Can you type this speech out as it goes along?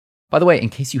By the way, in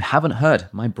case you haven't heard,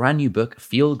 my brand new book,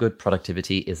 Feel Good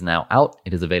Productivity, is now out.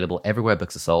 It is available everywhere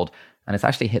books are sold, and it's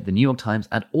actually hit the New York Times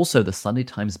and also the Sunday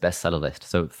Times bestseller list.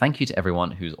 So thank you to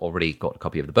everyone who's already got a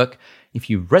copy of the book. If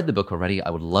you've read the book already,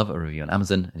 I would love a review on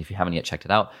Amazon. And if you haven't yet checked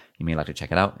it out, you may like to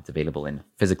check it out. It's available in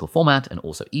physical format and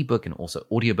also ebook and also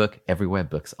audiobook everywhere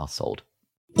books are sold.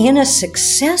 In a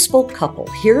successful couple,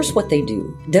 here's what they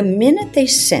do. The minute they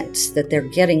sense that they're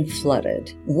getting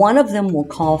flooded, one of them will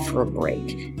call for a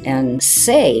break and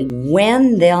say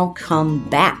when they'll come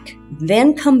back.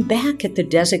 Then come back at the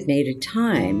designated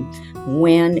time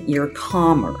when you're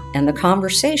calmer, and the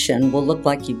conversation will look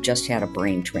like you've just had a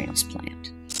brain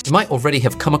transplant. You might already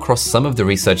have come across some of the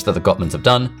research that the Gottmans have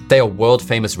done. They are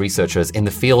world-famous researchers in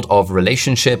the field of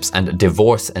relationships and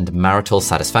divorce and marital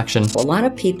satisfaction. A lot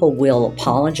of people will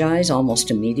apologize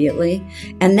almost immediately,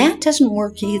 and that doesn't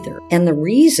work either. And the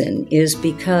reason is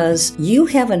because you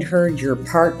haven't heard your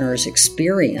partner's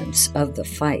experience of the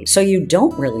fight, so you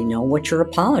don't really know what you're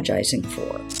apologizing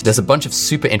for. There's a bunch of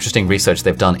super interesting research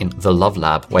they've done in the Love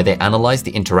Lab where they analyze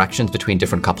the interactions between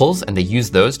different couples and they use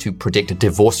those to predict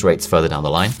divorce rates further down the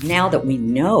line. Now that we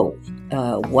know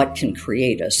what can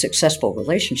create a successful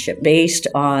relationship based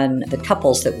on the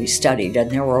couples that we studied,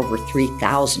 and there were over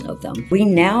 3,000 of them, we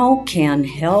now can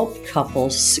help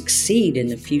couples succeed in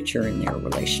the future in their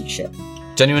relationship.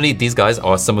 Genuinely, these guys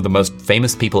are some of the most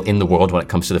famous people in the world when it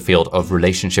comes to the field of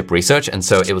relationship research, and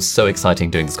so it was so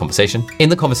exciting doing this conversation. In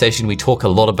the conversation, we talk a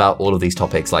lot about all of these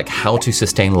topics, like how to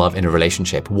sustain love in a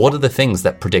relationship. What are the things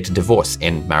that predict divorce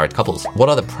in married couples? What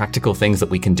are the practical things that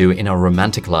we can do in our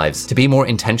romantic lives to be more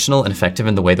intentional and effective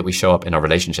in the way that we show up in our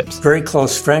relationships? Very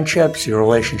close friendships, your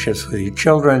relationships with your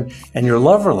children, and your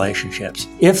love relationships.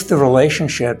 If the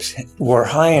relationships were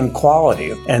high in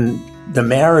quality and the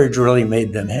marriage really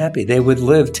made them happy, they would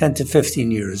live 10 to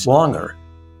 15 years longer.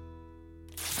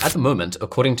 At the moment,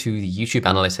 according to the YouTube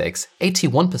analytics,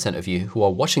 81% of you who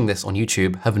are watching this on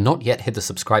YouTube have not yet hit the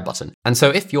subscribe button. And so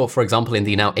if you're, for example, in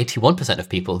the now 81% of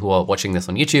people who are watching this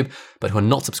on YouTube, but who are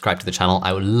not subscribed to the channel,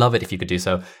 I would love it if you could do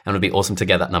so. And it would be awesome to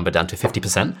get that number down to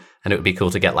 50%. And it would be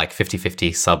cool to get like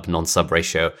 50-50 sub, non-sub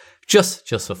ratio, just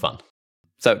for fun.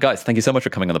 So guys, thank you so much for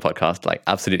coming on the podcast. Like,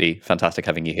 absolutely fantastic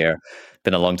having you here.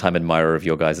 Been a long time admirer of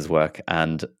your guys' work.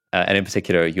 And in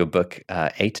particular, your book,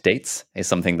 8 Dates, is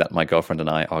something that my girlfriend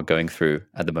and I are going through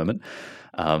at the moment.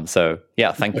 So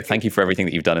yeah, thank you for everything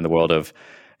that you've done in the world of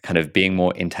kind of being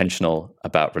more intentional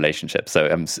about relationships. So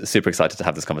I'm super excited to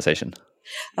have this conversation.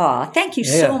 Thank you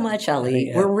so much, Ali.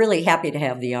 Yeah. We're really happy to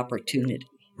have the opportunity.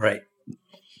 Right.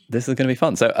 This is going to be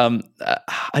fun. So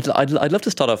I'd love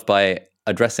to start off by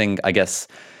addressing, I guess,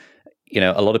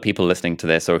 a lot of people listening to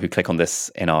this or who click on this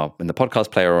in the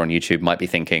podcast player or on YouTube might be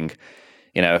thinking,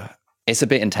 it's a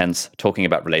bit intense talking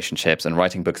about relationships and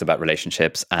writing books about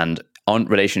relationships, and aren't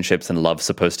relationships and love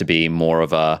supposed to be more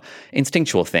of a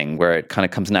instinctual thing where it kind of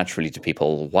comes naturally to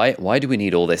people? Why do we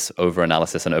need all this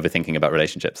over-analysis and overthinking about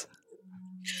relationships?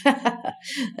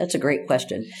 That's a great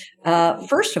question.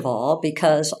 First of all,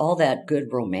 because all that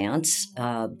good romance,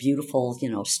 beautiful,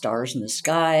 stars in the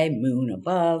sky, moon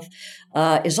above,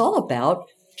 is all about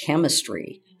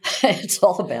chemistry. It's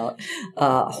all about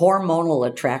hormonal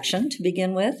attraction to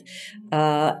begin with,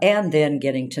 and then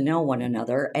getting to know one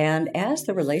another. And as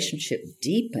the relationship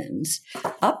deepens,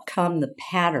 up come the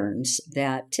patterns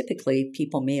that typically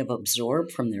people may have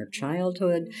absorbed from their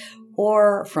childhood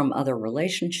or from other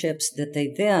relationships that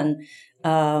they then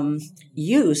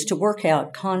use to work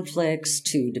out conflicts,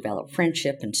 to develop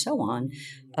friendship, and so on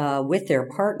with their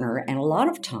partner. And a lot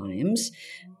of times,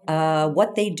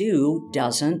 what they do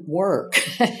doesn't work,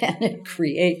 and it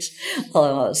creates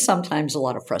sometimes a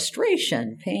lot of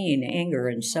frustration, pain, anger,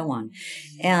 and so on.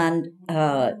 And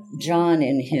John,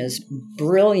 in his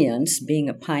brilliance, being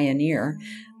a pioneer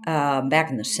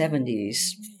back in the 70s,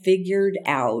 figured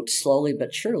out slowly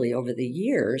but surely over the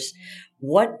years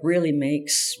what really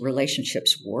makes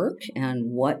relationships work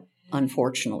and what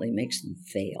unfortunately makes them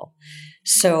fail.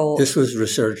 So this was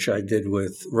research I did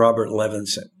with Robert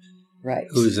Levinson, right,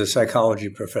 who's a psychology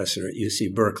professor at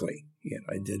UC Berkeley.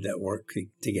 I did that work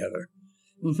together.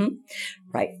 Mm-hmm.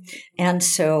 Right. And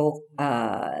so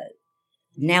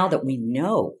now that we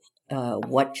know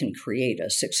what can create a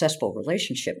successful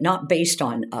relationship, not based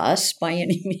on us by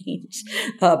any means,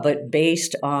 but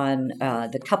based on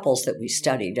the couples that we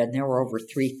studied, and there were over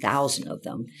 3,000 of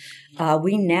them,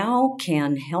 we now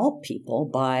can help people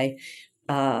by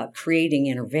creating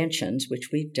interventions, which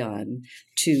we've done,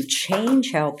 to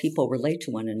change how people relate to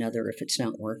one another if it's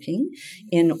not working,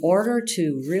 in order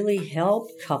to really help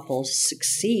couples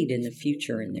succeed in the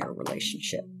future in their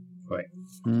relationship. Right.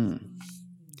 Mm.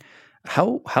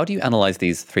 How do you analyze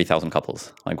these 3,000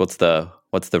 couples? Like, what's the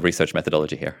research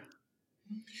methodology here?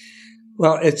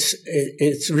 Well,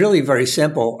 it's really very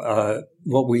simple.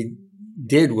 What we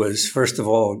did was, first of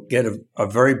all, get a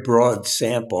very broad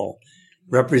sample,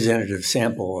 representative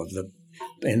sample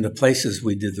in the places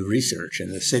we did the research,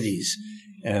 in the cities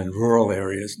and rural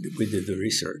areas we did the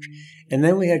research. And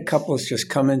then we had couples just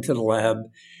come into the lab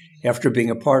after being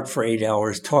apart for 8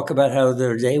 hours, talk about how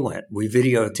their day went. We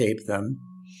videotaped them.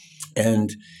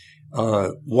 And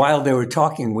while they were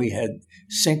talking, we had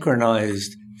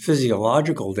synchronized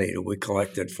physiological data we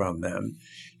collected from them,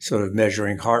 sort of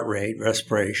measuring heart rate,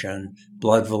 respiration,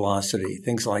 blood velocity,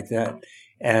 things like that.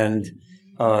 And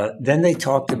then they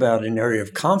talked about an area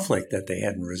of conflict that they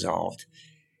hadn't resolved.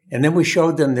 And then we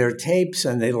showed them their tapes,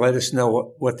 and they let us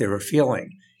know what they were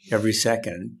feeling every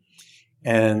second.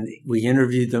 And we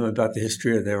interviewed them about the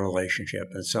history of their relationship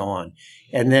and so on.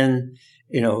 And then,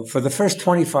 for the first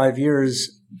 25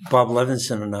 years, Bob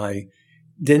Levinson and I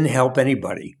didn't help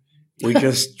anybody. We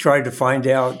just tried to find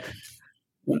out,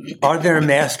 are there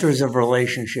masters of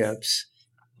relationships?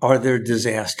 Are there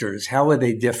disasters? How are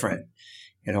they different?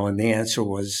 And the answer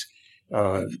was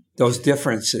those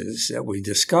differences that we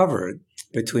discovered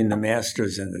between the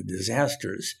masters and the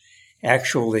disasters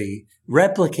actually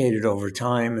replicated over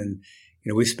time. And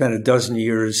we spent a dozen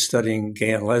years studying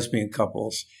gay and lesbian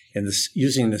couples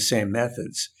using the same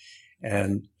methods,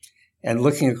 and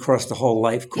looking across the whole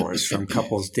life course from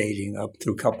couples dating up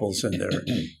through couples in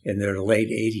their late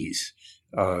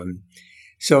 80s.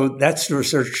 So that's the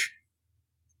research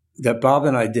that Bob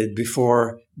and I did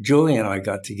before Julie and I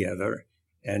got together.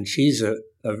 And she's a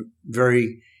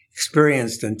very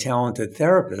experienced and talented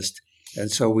therapist. And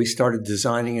so we started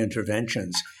designing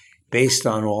interventions based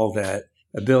on all that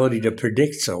ability to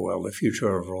predict so well the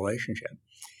future of a relationship,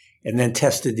 and then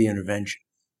tested the intervention.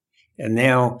 And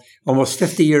now, almost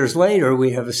 50 years later,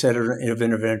 we have a set of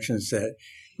interventions that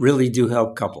really do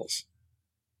help couples.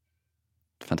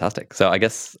 Fantastic. So I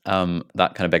guess that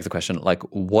kind of begs the question, like,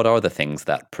 what are the things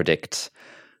that predict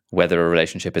whether a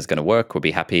relationship is going to work or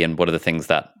be happy, and what are the things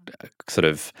that sort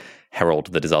of herald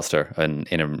the disaster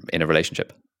in a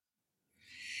relationship?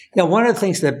 Now, one of the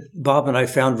things that Bob and I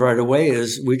found right away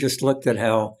is we just looked at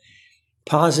how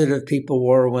positive people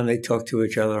were when they talked to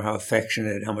each other, how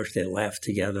affectionate, how much they laughed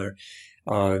together,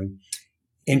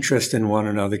 interest in one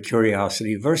another,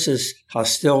 curiosity, versus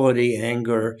hostility,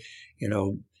 anger,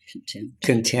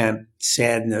 contempt,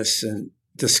 sadness, and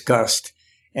disgust.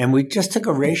 And we just took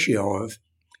a ratio of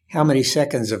how many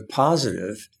seconds of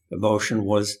positive emotion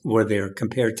were there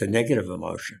compared to negative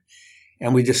emotion.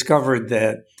 And we discovered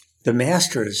that the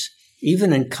masters,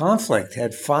 even in conflict,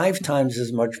 had 5 times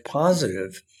as much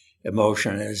positive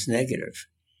emotion as negative,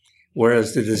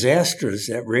 whereas the disasters,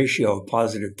 that ratio of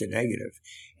positive to negative,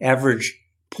 averaged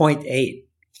 0.8,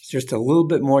 just a little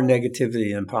bit more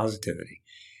negativity than positivity.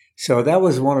 So that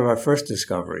was one of our first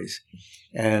discoveries.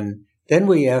 And then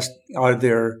we asked, are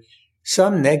there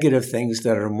some negative things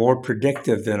that are more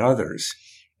predictive than others?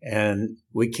 And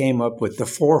we came up with the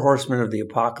 4 horsemen of the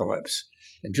apocalypse.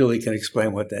 And Julie can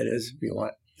explain what that is if you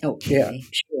want. Okay, yeah.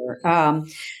 Sure.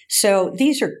 So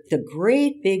these are the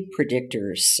great big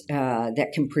predictors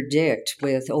that can predict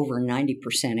with over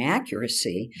 90%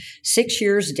 accuracy 6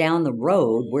 years down the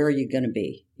road, where are you going to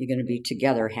be? You're going to be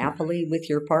together happily with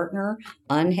your partner,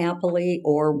 unhappily,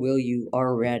 or will you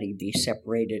already be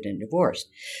separated and divorced?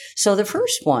 So the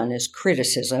first one is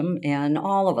criticism, and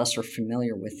all of us are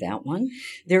familiar with that one.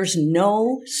 There's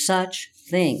no such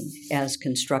thing as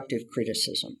constructive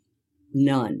criticism.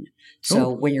 None.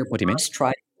 So when your boss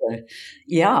tries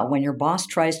when your boss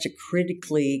tries to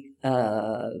critically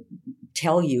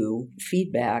tell you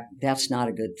feedback, that's not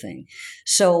a good thing.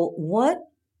 So what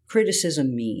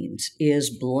criticism means is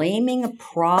blaming a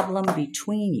problem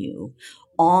between you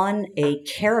on a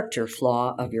character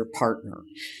flaw of your partner.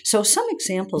 So some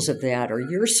examples of that are,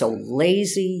 you're so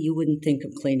lazy you wouldn't think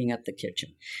of cleaning up the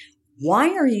kitchen. Why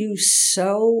are you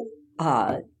so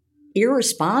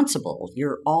irresponsible?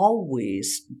 You're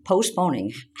always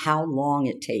postponing how long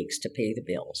it takes to pay the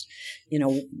bills.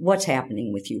 What's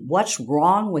happening with you? What's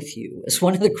wrong with you is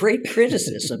one of the great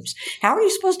criticisms. How are you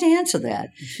supposed to answer that?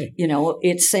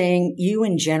 It's saying you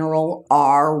in general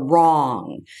are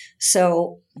wrong.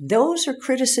 So those are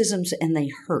criticisms, and they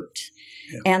hurt.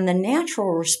 Yeah. And the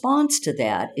natural response to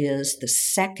that is the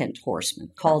second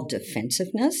horseman, called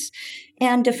defensiveness.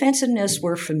 And defensiveness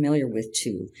we're familiar with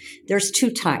too. There's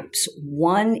 2 types.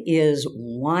 One is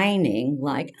whining,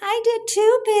 like, I did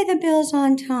too pay the bills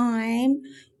on time.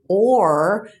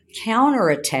 Or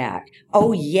counterattack.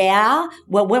 Oh, yeah?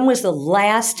 Well, when was the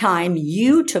last time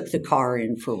you took the car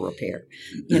in for repair?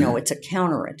 It's a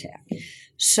counterattack.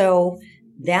 So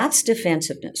that's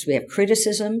defensiveness. We have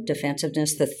criticism,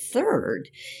 defensiveness. The third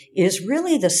is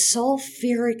really the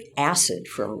sulfuric acid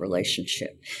for a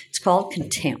relationship. It's called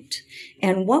contempt.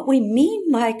 And what we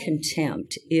mean by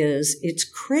contempt is it's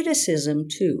criticism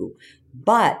too,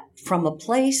 but from a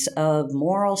place of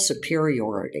moral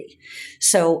superiority.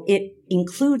 So it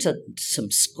includes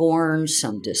some scorn,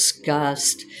 some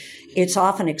disgust. It's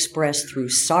often expressed through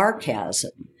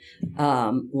sarcasm,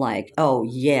 like, oh,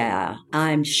 yeah,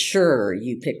 I'm sure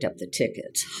you picked up the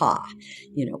tickets. Ha.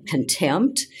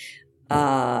 Contempt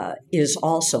is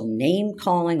also name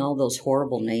calling, all those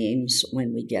horrible names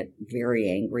when we get very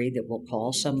angry that we'll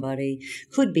call somebody.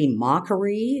 Could be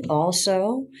mockery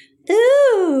also.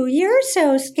 Ooh, you're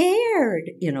so scared.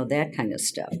 That kind of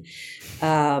stuff.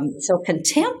 So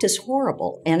contempt is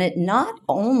horrible. And it not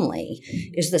only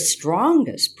is the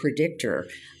strongest predictor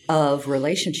of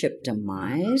relationship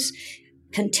demise,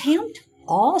 contempt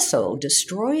also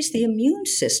destroys the immune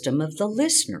system of the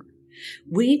listener.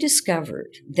 We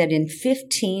discovered that in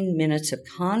 15 minutes of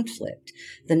conflict,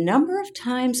 the number of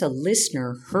times a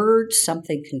listener heard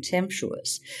something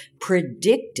contemptuous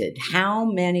predicted how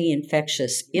many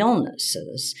infectious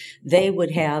illnesses they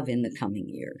would have in the coming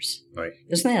years. Right.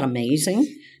 Isn't that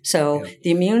amazing? So the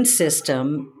immune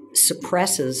system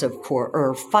suppresses, of course,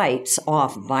 or fights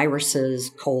off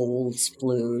viruses, colds,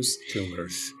 flus,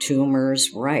 tumors,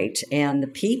 right. And the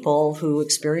people who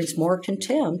experienced more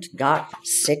contempt got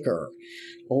sicker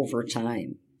over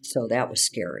time. So that was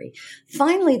scary.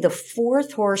 Finally, the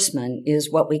fourth horseman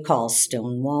is what we call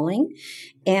stonewalling.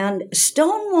 And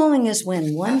stonewalling is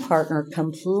when one partner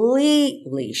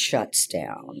completely shuts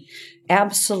down,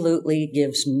 absolutely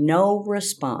gives no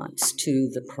response to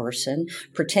the person,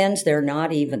 pretends they're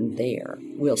not even there.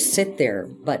 We'll sit there,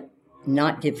 but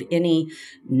not give any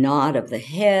nod of the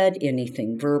head,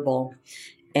 anything verbal.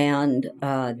 And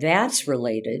that's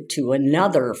related to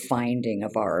another finding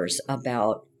of ours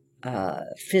about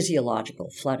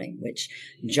physiological flooding, which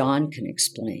John can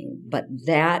explain. But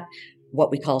that,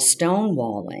 what we call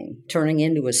stonewalling, turning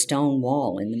into a stone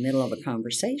wall in the middle of a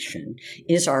conversation,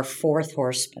 is our fourth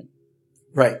horseman.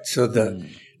 Right. So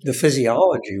the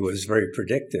physiology was very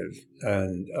predictive.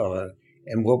 And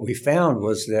what we found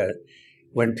was that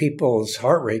when people's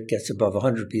heart rate gets above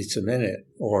 100 beats a minute,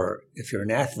 or if you're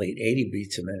an athlete, 80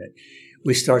 beats a minute,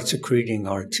 we start secreting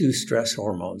our two stress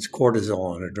hormones,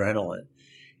 cortisol and adrenaline.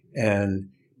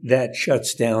 And that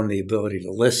shuts down the ability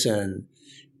to listen.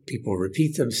 People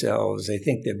repeat themselves. They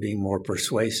think they're being more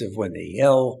persuasive when they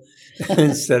yell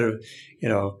instead of,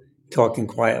 talking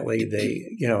quietly.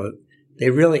 They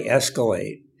really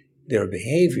escalate their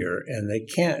behavior, and they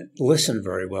can't listen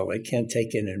very well. They can't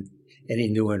take in any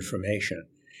new information.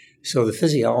 So the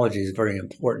physiology is very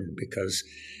important, because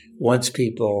once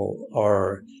people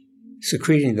are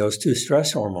secreting those two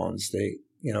stress hormones, the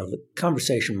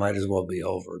conversation might as well be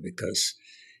over, because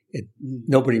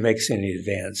nobody makes any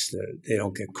advance. They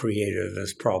don't get creative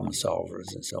as problem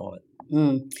solvers and so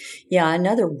on. Yeah,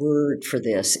 another word for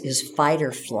this is fight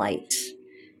or flight.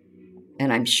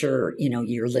 And I'm sure,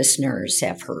 your listeners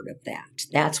have heard of that.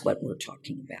 That's what we're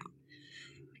talking about.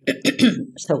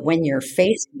 So when you're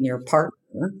facing your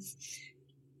partner,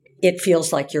 it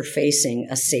feels like you're facing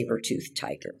a saber-toothed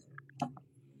tiger.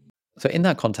 So in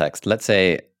that context, let's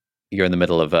say you're in the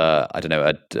middle of an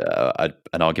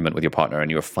argument with your partner,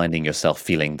 and you're finding yourself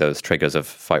feeling those triggers of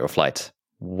fight or flight.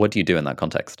 What do you do in that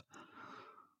context?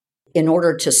 In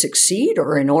order to succeed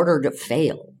or in order to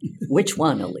fail? Which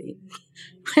one, Ali?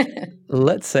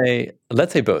 Let's say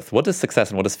both. What does success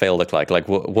and what does fail look like? Like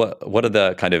what are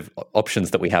the kind of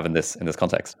options that we have in this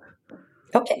context?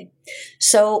 Okay.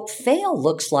 So fail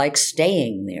looks like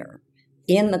staying there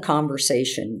in the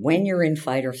conversation when you're in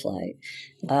fight or flight.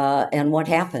 And what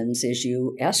happens is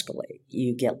you escalate.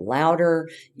 You get louder,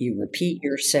 you repeat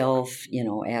yourself,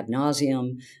 ad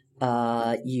nauseum.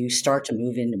 You start to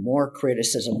move into more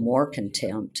criticism, more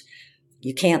contempt.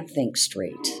 You can't think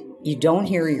straight. You don't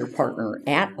hear your partner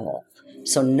at all.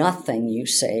 So nothing you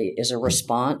say is a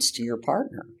response to your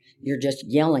partner. You're just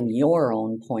yelling your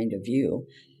own point of view.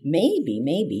 Maybe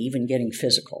even getting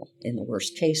physical in the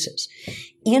worst cases.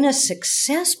 In a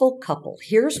successful couple,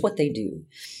 here's what they do.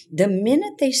 The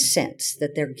minute they sense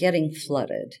that they're getting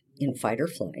flooded in fight or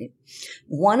flight,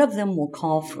 one of them will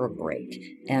call for a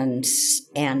break and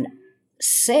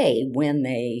say when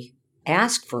they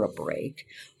ask for a break,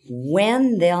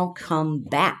 when they'll come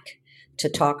back to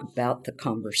talk about the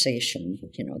conversation,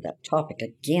 that topic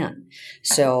again.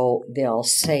 So they'll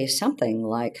say something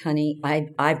like, honey,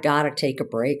 I've got to take a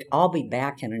break. I'll be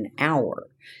back in an hour.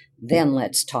 Then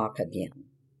let's talk again.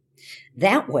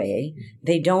 That way,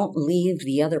 they don't leave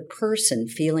the other person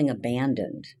feeling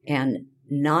abandoned and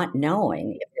not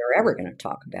knowing if they're ever going to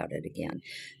talk about it again.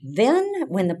 Then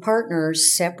when the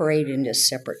partners separate into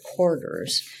separate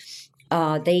quarters,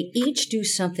 they each do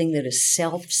something that is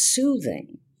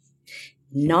self-soothing.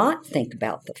 Not think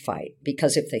about the fight,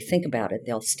 because if they think about it,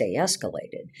 they'll stay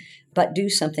escalated. But do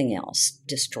something else.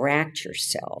 Distract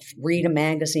yourself. Read a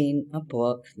magazine, a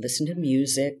book, listen to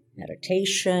music,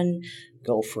 meditation,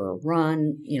 go for a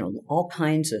run, all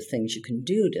kinds of things you can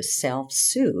do to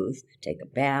self-soothe, take a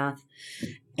bath,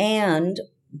 and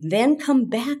then come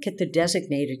back at the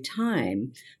designated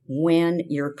time when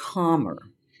you're calmer.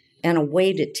 And a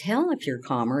way to tell if you're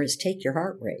calmer is take your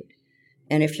heart rate.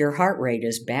 And if your heart rate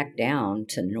is back down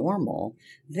to normal,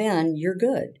 then you're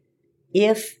good.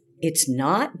 If it's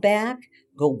not back,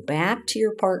 go back to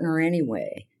your partner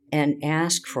anyway and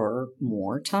ask for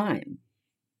more time.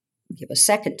 Give a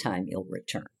second time, you'll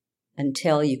return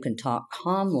until you can talk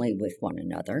calmly with one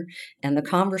another, and the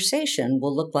conversation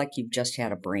will look like you've just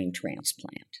had a brain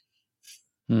transplant.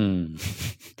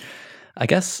 I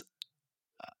guess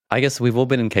we've all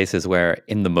been in cases where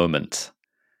in the moment,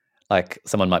 like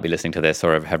someone might be listening to this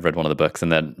or have read one of the books,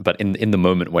 but in the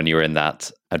moment when you're in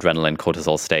that adrenaline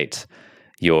cortisol state,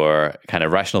 your kind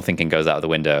of rational thinking goes out of the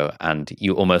window and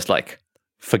you almost like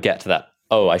forget that,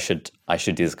 oh, I should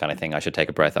do this kind of thing. I should take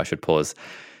a breath. I should pause.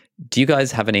 Do you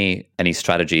guys have any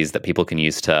strategies that people can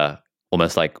use to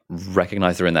almost like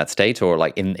recognize they're in that state, or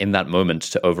like in that moment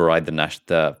to override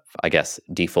the I guess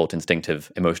default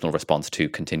instinctive emotional response to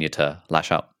continue to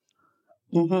lash out?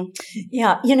 Mm-hmm.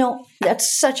 Yeah,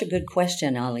 that's such a good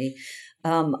question, Ali.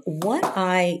 What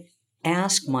I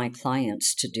ask my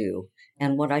clients to do,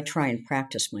 and what I try and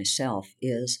practice myself,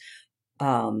 is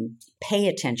pay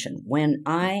attention. When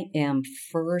I am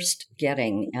first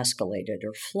getting escalated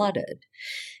or flooded,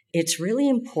 it's really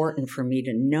important for me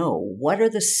to know what are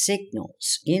the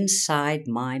signals inside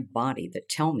my body that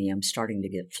tell me I'm starting to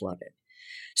get flooded.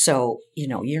 So,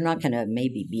 you're not going to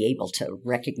maybe be able to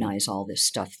recognize all this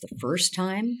stuff the first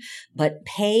time, but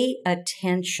pay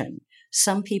attention.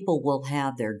 Some people will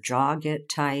have their jaw get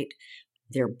tight,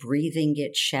 their breathing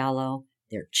get shallow,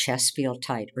 their chest feel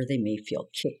tight, or they may feel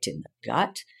kicked in the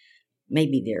gut.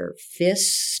 Maybe their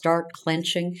fists start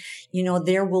clenching.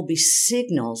 There will be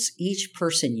signals each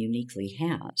person uniquely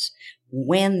has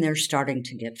when they're starting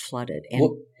to get flooded.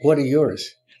 And what are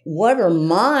yours? What are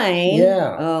mine?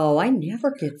 Yeah. Oh, I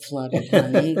never get flooded,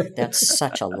 honey. That's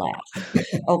such a laugh.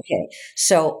 Okay.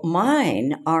 So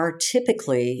mine are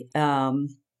typically,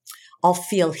 I'll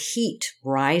feel heat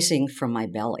rising from my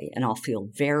belly, and I'll feel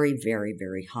very, very,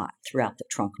 very hot throughout the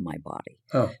trunk of my body.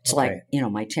 Oh, it's like,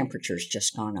 my temperature's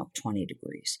just gone up 20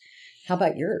 degrees. How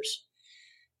about yours?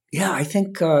 Yeah, I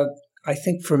think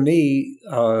for me,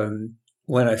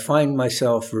 when I find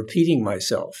myself repeating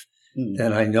myself,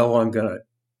 then I know I'm gonna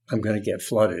get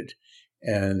flooded.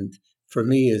 And for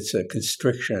me, it's a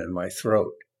constriction in my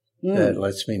throat that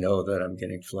lets me know that I'm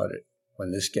getting flooded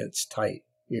when this gets tight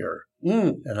here.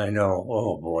 And I know,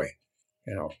 oh boy,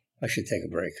 I should take a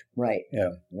break. Right. Yeah.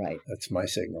 Right. That's my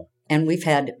signal. And we've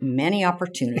had many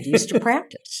opportunities to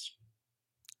practice.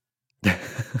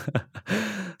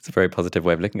 It's a very positive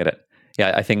way of looking at it.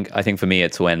 Yeah, I think for me,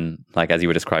 it's when, like, as you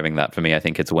were describing that, for me, I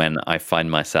think it's when I find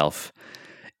myself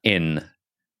in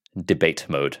debate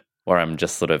mode, where I'm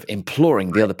just sort of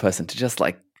imploring the other person to just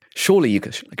surely you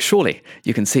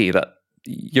can see that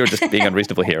you're just being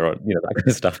unreasonable here, or that kind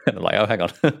of stuff. And I'm like, oh, hang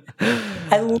on.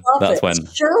 I love it. When,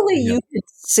 surely you can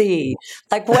see.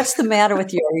 Like, what's the matter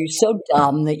with you? Are you so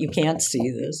dumb that you can't see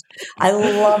this? I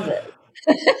love it.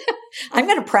 I'm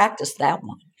going to practice that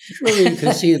one. Surely you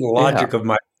can see the logic of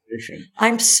my position.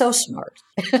 I'm so smart.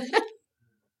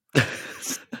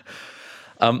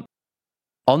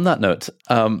 On that note,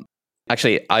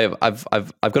 actually, I've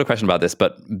got a question about this,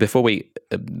 but before we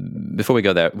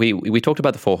go there, we talked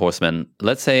about the Four Horsemen.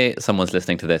 Let's say someone's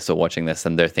listening to this or watching this,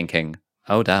 and they're thinking,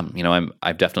 "Oh, damn!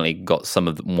 I've definitely got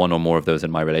one or more of those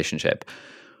in my relationship."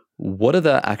 What are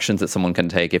the actions that someone can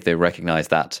take if they recognize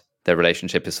that their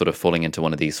relationship is sort of falling into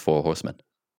one of these Four Horsemen?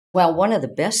 Well, one of the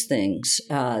best things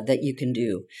that you can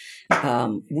do,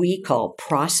 we call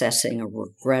processing a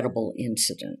regrettable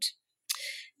incident.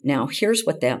 Now, here's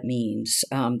what that means.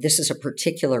 This is a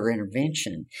particular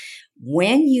intervention.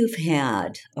 When you've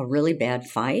had a really bad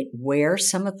fight where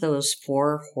some of those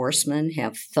Four Horsemen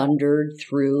have thundered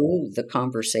through the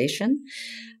conversation,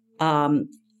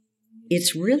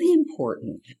 it's really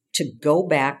important to go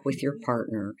back with your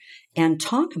partner and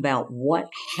talk about what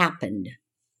happened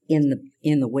in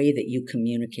the way that you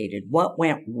communicated, what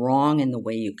went wrong in the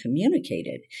way you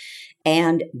communicated,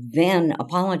 and then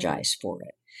apologize for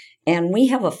it. And we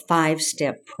have a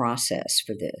 5-step process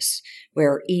for this,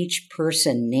 where each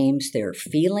person names their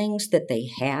feelings that they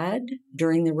had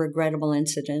during the regrettable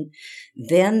incident.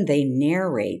 Then they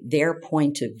narrate their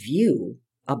point of view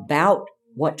about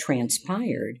what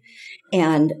transpired.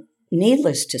 And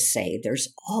needless to say,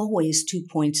 there's always 2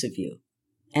 points of view.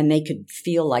 And they could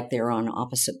feel like they're on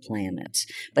opposite planets,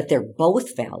 but they're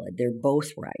both valid. They're both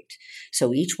right.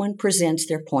 So each one presents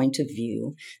their point of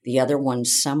view. The other one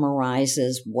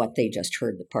summarizes what they just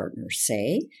heard the partner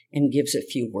say and gives a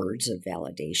few words of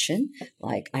validation,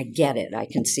 like, I get it. I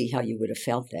can see how you would have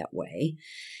felt that way.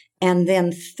 And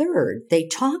then third, they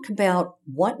talk about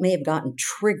what may have gotten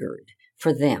triggered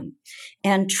for them.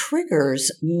 And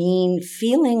triggers mean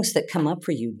feelings that come up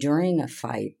for you during a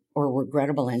fight or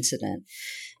regrettable incident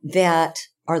that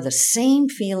are the same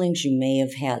feelings you may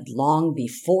have had long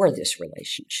before this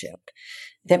relationship,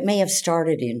 that may have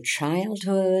started in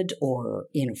childhood or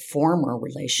in a former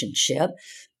relationship.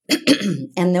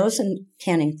 And those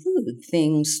can include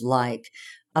things like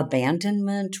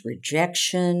abandonment,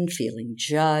 rejection, feeling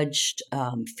judged,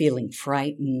 feeling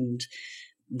frightened,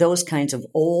 those kinds of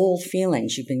old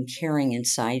feelings you've been carrying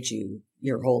inside you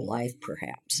your whole life,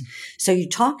 perhaps. So you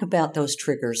talk about those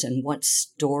triggers and what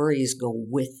stories go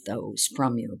with those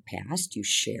from your past. You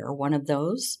share one of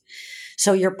those.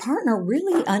 So your partner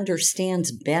really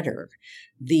understands better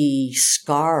the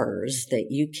scars that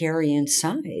you carry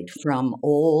inside from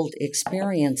old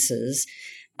experiences,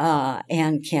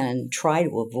 and can try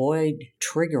to avoid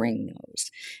triggering those.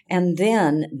 And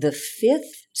then the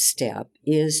 5th step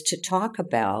is to talk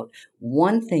about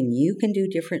one thing you can do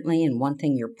differently and one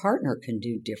thing your partner can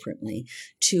do differently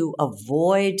to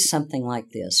avoid something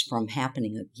like this from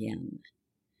happening again.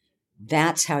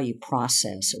 That's how you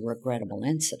process a regrettable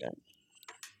incident.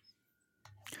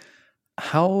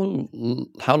 How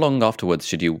long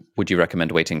afterwards would you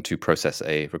recommend waiting to process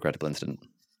a regrettable incident?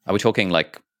 Are we talking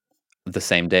like the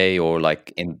same day or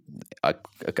like in a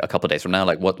couple of days from now?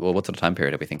 Like what sort of time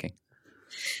period are we thinking?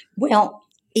 Well,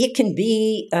 it can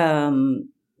be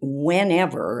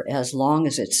whenever, as long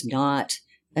as it's not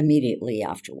immediately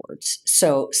afterwards.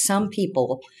 So some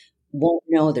people won't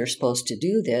know they're supposed to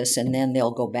do this, and then they'll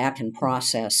go back and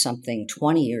process something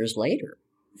 20 years later,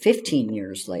 15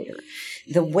 years later.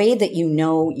 The way that you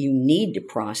know you need to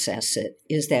process it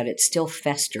is that it still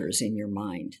festers in your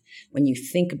mind. When you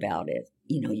think about it,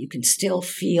 you can still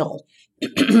feel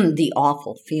the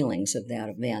awful feelings of that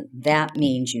event. That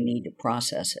means you need to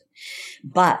process it.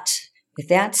 But with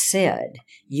that said,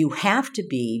 you have to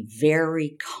be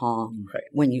very calm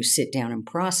when you sit down and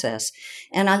process.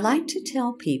 And I like to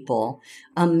tell people,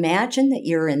 imagine that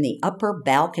you're in the upper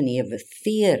balcony of a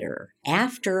theater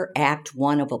after Act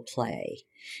 1 of a play.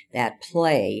 That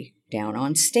play down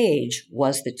on stage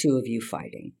was the two of you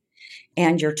fighting.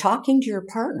 And you're talking to your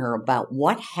partner about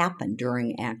what happened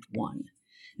during Act 1.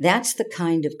 That's the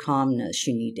kind of calmness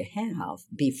you need to have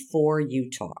before you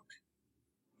talk.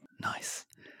 Nice.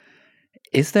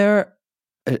 Is there,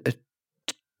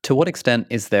 to what extent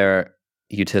is there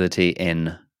utility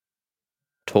in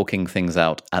talking things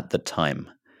out at the time?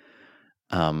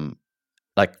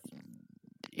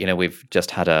 We've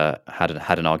just had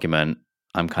an argument.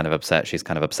 I'm kind of upset. She's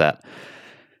kind of upset.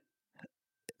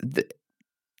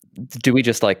 Do we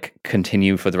just like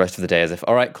continue for the rest of the day as if,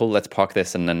 all right, cool, let's park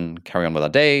this and then carry on with our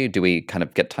day? Do we kind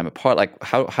of get time apart? Like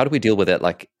how do we deal with it?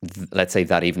 Like let's say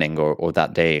that evening or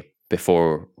that day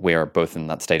before we are both in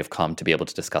that state of calm to be able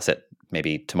to discuss it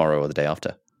maybe tomorrow or the day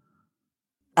after?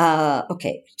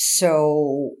 Okay.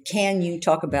 So can you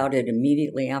talk about it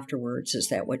immediately afterwards? Is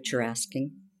that what you're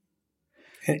asking?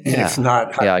 And if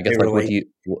not, I guess like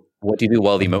what do you do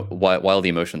while the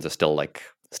emotions are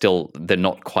still they're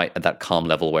not quite at that calm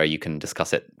level where you can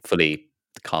discuss it fully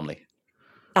calmly?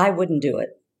 I wouldn't do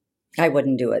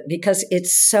it because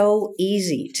it's so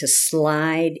easy to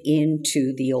slide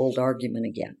into the old argument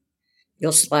again.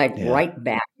 You'll slide right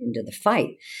back into the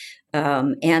fight.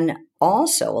 And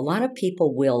also, a lot of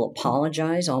people will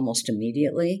apologize almost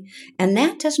immediately, and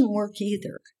that doesn't work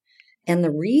either. And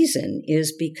the reason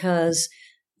is because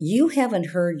you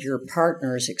haven't heard your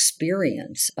partner's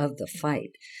experience of the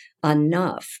fight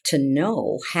enough to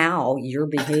know how your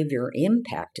behavior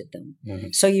impacted them. Mm-hmm.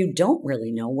 So you don't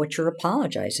really know what you're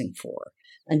apologizing for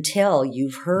until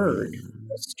you've heard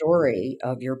the story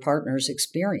of your partner's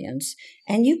experience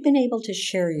and you've been able to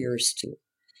share yours too.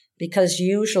 Because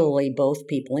usually both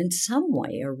people in some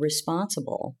way are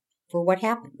responsible for what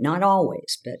happened. Not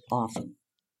always, but often.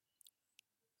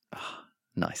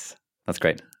 Nice. That's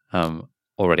great.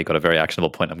 Already got a very actionable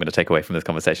point I'm going to take away from this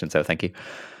conversation. So thank you.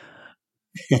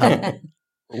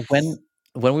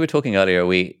 When we were talking earlier,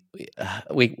 we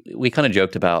kind of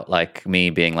joked about like me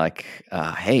being like,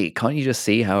 "Hey, can't you just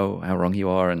see how wrong you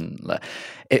are?" And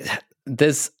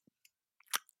there's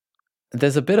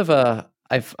a bit of a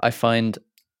I find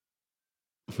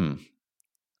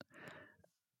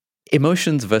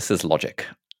emotions versus logic.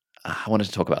 I wanted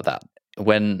to talk about that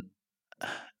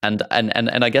and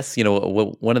I guess, you know,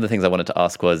 one of the things I wanted to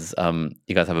ask was,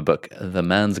 you guys have a book, The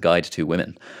Man's Guide to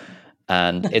Women.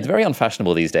 And it's very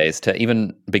unfashionable these days to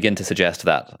even begin to suggest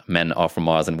that men are from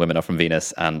Mars and women are from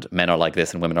Venus and men are like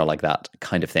this and women are like that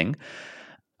kind of thing.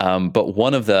 But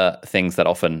one of the things that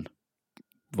often,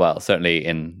 well, certainly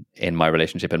in my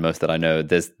relationship and most that I know,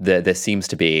 there seems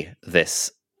to be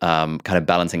this kind of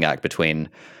balancing act between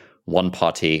one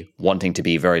party wanting to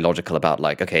be very logical about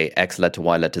like, okay, X led to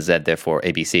Y led to Z, therefore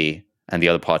ABC, and the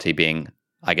other party being,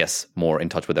 I guess, more in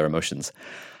touch with their emotions.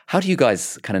 How do you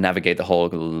guys kind of navigate the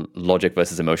whole logic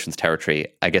versus emotions territory?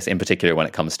 I guess in particular when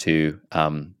it comes to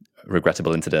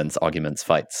regrettable incidents, arguments,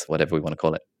 fights, whatever we want to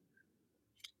call it.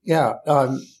 Yeah.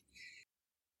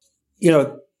 You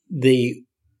know, the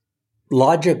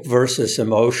logic versus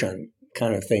emotion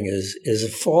kind of thing is a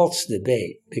false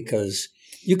debate, because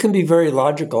you can be very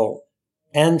logical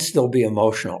and still be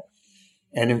emotional.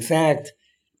 And in fact,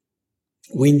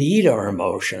 we need our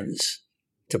emotions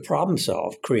to problem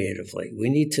solve creatively.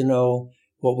 We need to know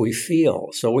what we feel.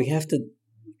 So we have to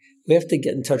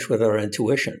get in touch with our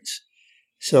intuitions.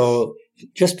 So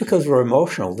just because we're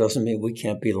emotional doesn't mean we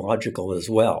can't be logical as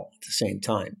well at the same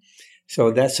time.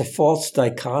 So that's a false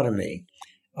dichotomy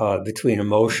between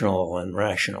emotional and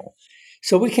rational.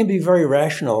 So we can be very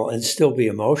rational and still be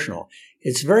emotional.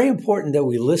 It's very important that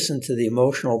we listen to the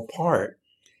emotional part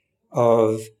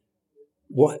of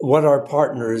what our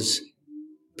partner's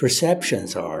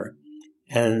perceptions are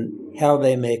and how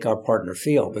they make our partner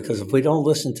feel. Because if we don't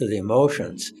listen to the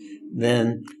emotions,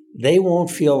 then they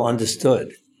won't feel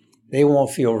understood. They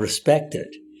won't feel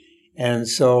respected. And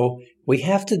so we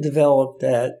have to develop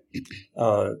that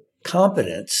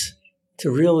competence to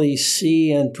really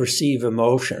see and perceive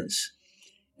emotions.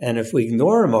 And if we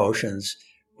ignore emotions,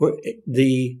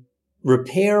 the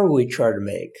repair we try to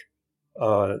make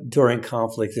during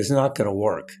conflict is not going to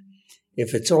work.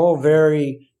 If it's all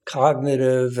very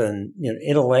cognitive and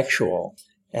intellectual,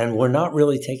 and we're not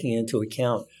really taking into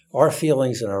account our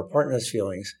feelings and our partner's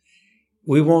feelings,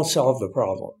 we won't solve the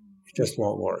problem. It just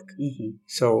won't work. Mm-hmm.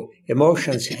 So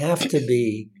emotions have to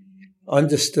be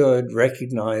understood,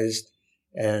 recognized,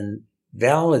 and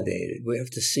validated. We have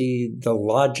to see the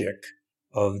logic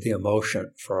of the emotion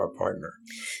for our partner.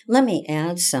 Let me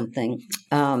add something.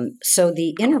 So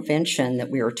the intervention that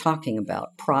we were talking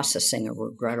about, processing a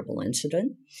regrettable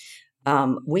incident,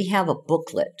 we have a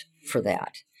booklet for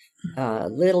that, a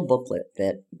little booklet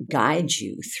that guides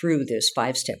you through this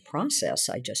 5-step process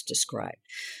I just described.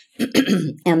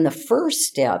 And the first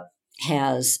step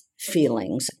has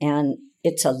feelings, and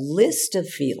it's a list of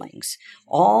feelings,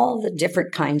 all the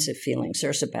different kinds of feelings.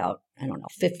 There's about,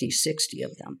 50, 60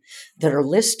 of them that are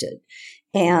listed.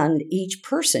 And each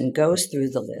person goes through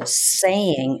the list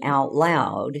saying out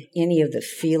loud any of the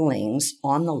feelings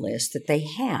on the list that they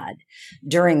had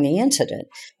during the incident.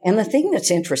 And the thing that's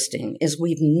interesting is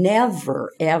we've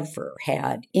never, ever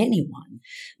had anyone,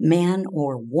 man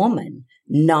or woman,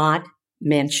 not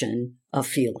mention a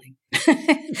feeling.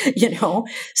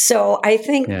 So I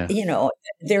think,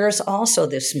 there's also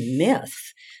this myth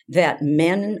that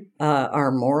men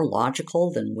are more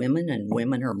logical than women and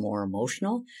women are more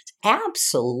emotional. It's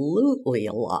absolutely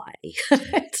a lie.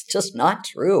 It's just not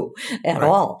true at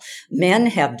all. Men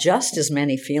have just as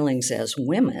many feelings as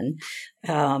women.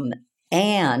 And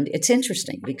it's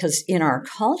interesting because in our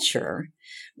culture,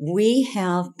 we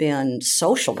have been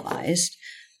socialized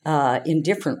in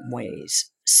different ways.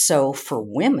 So for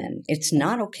women, it's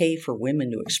not okay for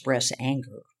women to express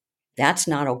anger. That's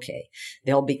not okay.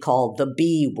 They'll be called the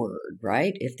B word,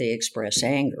 right? If they express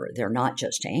anger, they're not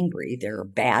just angry, they're a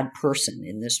bad person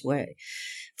in this way.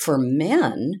 For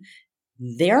men,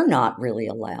 they're not really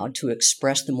allowed to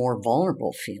express the more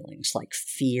vulnerable feelings like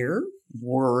fear,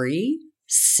 worry,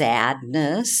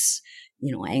 sadness,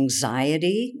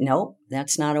 anxiety. Nope,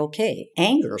 that's not okay.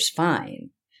 Anger's fine,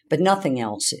 but nothing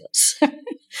else is.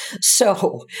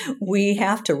 So we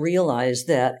have to realize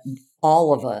that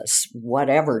all of us,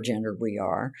 whatever gender we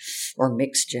are, or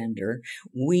mixed gender,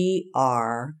 we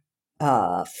are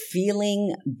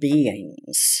feeling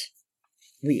beings.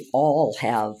 We all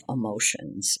have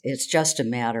emotions. It's just a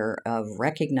matter of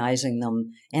recognizing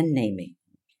them and naming.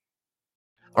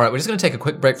 All right, we're just going to take a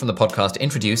quick break from the podcast to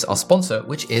introduce our sponsor,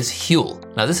 which is Huel.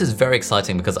 Now, this is very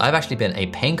exciting because I've actually been a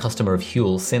paying customer of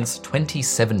Huel since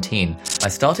 2017. I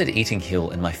started eating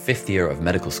Huel in my 5th year of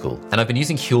medical school. And I've been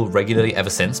using Huel regularly ever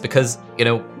since because,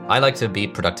 I like to be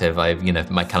productive.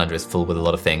 My calendar is full with a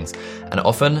lot of things. And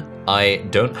often I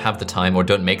don't have the time or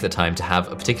don't make the time to have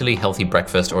a particularly healthy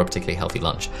breakfast or a particularly healthy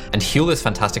lunch. And Huel is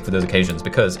fantastic for those occasions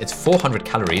because it's 400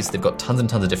 calories. They've got tons and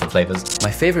tons of different flavors.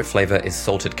 My favorite flavor is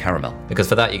salted caramel. Because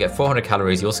for that, you get 400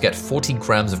 calories. You also get 40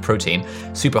 grams of protein.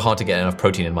 Super hard to get enough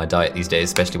protein in my diet these days,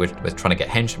 especially with trying to get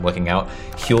hench and working out.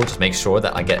 Huel just makes sure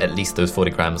that I get at least those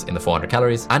 40 grams in the 400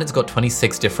 calories. And it's got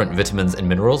 26 different vitamins and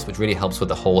minerals, which really helps with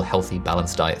the whole healthy,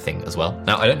 balanced diet thing as well.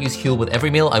 Now, I don't use Huel with every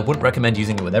meal. I wouldn't recommend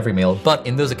using it with every meal, but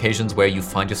in those occasions where you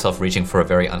find yourself reaching for a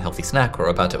very unhealthy snack or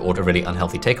about to order a really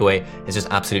unhealthy takeaway, it's just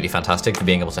absolutely fantastic for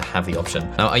being able to have the option.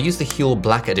 Now, I use the Huel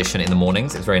Black Edition in the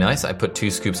mornings. It's very nice. I put 2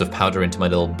 scoops of powder into my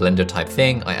little blender type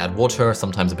thing. I add water,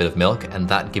 sometimes a bit of milk, and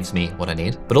that gives me what I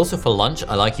need. But also for lunch,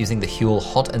 I like using the Huel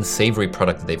Hot and Savory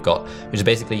product that they've got, which is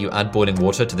basically you add boiling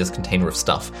water to this container of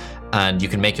stuff, and you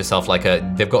can make yourself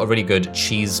they've got a really good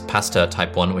cheese pasta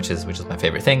type one, which is my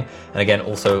favorite thing. And again,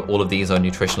 also all of these are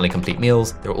nutritionally complete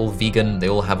meals. They're all vegan. They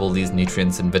all have all these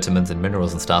nutrients and vitamins and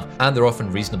minerals and stuff, and they're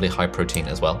often reasonably high protein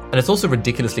as well. And it's also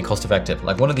ridiculously cost effective.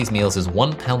 Like one of these meals is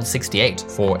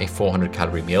 £1.68 for a 400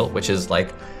 calorie meal, which is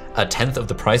like a tenth of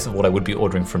the price of what I would be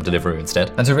ordering from Deliveroo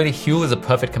instead. And so really Huel is a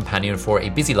perfect companion for a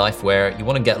busy life where you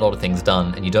want to get a lot of things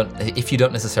done and if you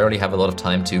don't necessarily have a lot of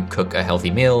time to cook a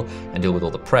healthy meal and deal with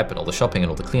all the prep and all the shopping and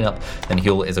all the cleanup, then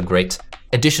Huel is a great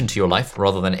addition to your life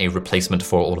rather than a replacement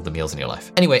for all of the meals in your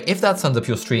life. Anyway, if that sounds up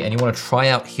your street and you want to try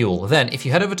out Huel, then if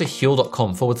you head over to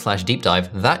huel.com/deep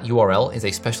dive, that URL is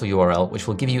a special URL which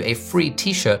will give you a free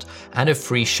t-shirt and a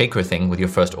free shaker thing with your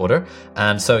first order.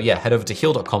 And so yeah, head over to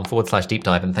huel.com/deep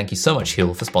dive, and thank you so much,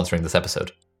 Huel, for sponsoring this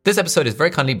episode. This episode is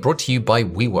very kindly brought to you by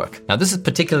WeWork. Now, this is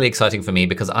particularly exciting for me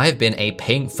because I have been a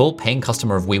full paying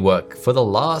customer of WeWork for the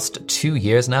last 2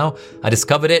 years now. I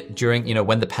discovered it during,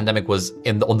 when the pandemic was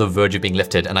on the verge of being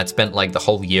lifted, and I'd spent like the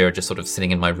whole year just sort of sitting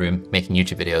in my room making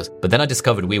YouTube videos. But then I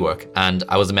discovered WeWork, and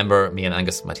I was a member, me and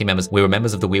Angus, my team members, we were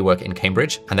members of the WeWork in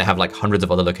Cambridge, and they have like hundreds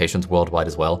of other locations worldwide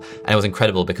as well. And it was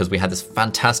incredible because we had this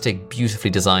fantastic,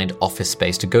 beautifully designed office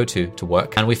space to go to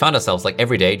work. And we found ourselves like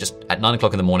every day just at 9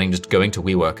 o'clock in the morning, just going to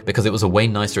WeWork, because it was a way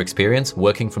nicer experience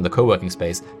working from the co-working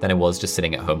space than it was just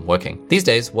sitting at home working. These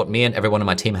days, what me and everyone on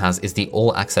my team has is the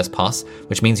All Access Pass,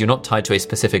 which means you're not tied to a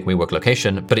specific WeWork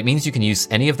location, but it means you can use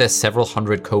any of their several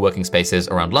hundred co-working spaces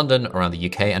around London, around the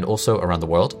UK, and also around the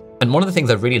world. And one of the things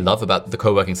I really love about the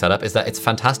co-working setup is that it's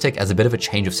fantastic as a bit of a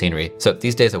change of scenery. So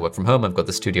these days I work from home, I've got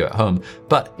the studio at home,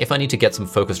 but if I need to get some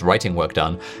focused writing work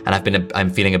done and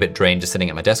I'm feeling a bit drained just sitting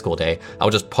at my desk all day,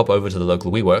 I'll just pop over to the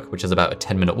local WeWork, which is about a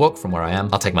 10-minute walk from where I am.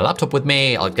 I'll take my laptop with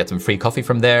me, I'll get some free coffee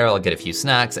from there, I'll get a few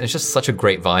snacks, and it's just such a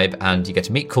great vibe, and you get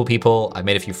to meet cool people. I've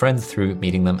made a few friends through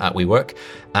meeting them at WeWork,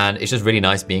 and it's just really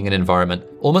nice being in an environment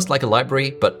almost like a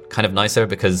library, but kind of nicer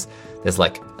because there's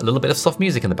like a little bit of soft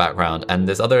music in the background, and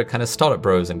there's other kind of startup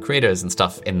bros and creators and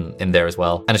stuff in there as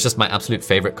well. And it's just my absolute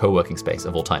favorite co-working space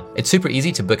of all time. It's super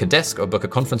easy to book a desk or book a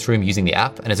conference room using the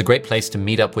app, and it's a great place to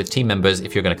meet up with team members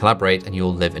if you're going to collaborate and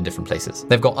you'll live in different places.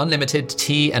 They've got unlimited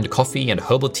tea and coffee and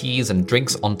herbal teas and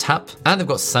drinks on tap, and they've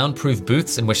got soundproof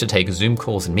booths in which to take Zoom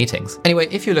calls and meetings. Anyway,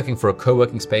 if you're looking for a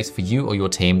co-working space for you or your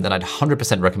team, then I'd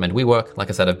 100% recommend WeWork. Like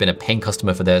I said, I've been a paying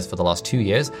customer for theirs for the last 2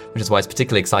 years, which is why it's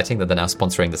particularly exciting that they're now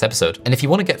sponsoring this episode. And if you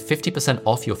want to get 50%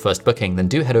 off your first booking, then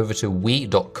do head over to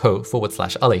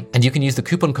we.co/Ali, and you can use the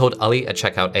coupon code Ali at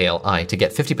checkout, ALI, to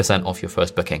get 50% off your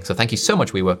first booking. So thank you so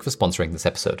much, WeWork, for sponsoring this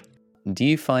episode. Do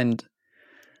you find,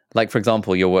 like, for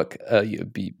example, your book,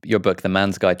 The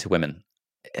Man's Guide to Women,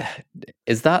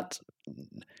 is that,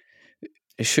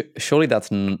 surely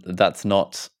that's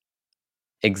not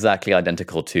exactly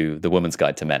identical to The Woman's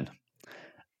Guide to Men?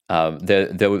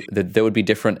 There would be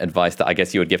different advice that I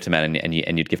guess you would give to men and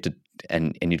you'd give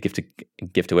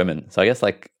to women. So I guess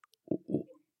like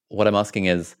what I'm asking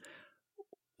is,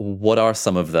 what are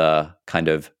some of the kind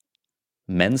of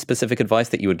men specific advice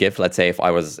that you would give? Let's say if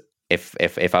I was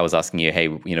asking you, hey,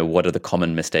 what are the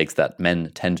common mistakes that men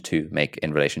tend to make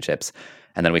in relationships,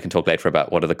 and then we can talk later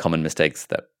about what are the common mistakes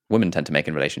that women tend to make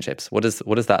in relationships. What does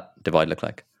that divide look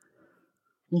like?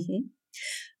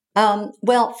 Mm-hmm.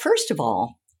 Well, first of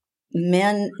all,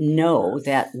 men know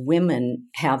that women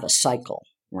have a cycle,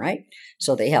 right?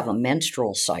 So they have a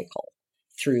menstrual cycle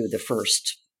through the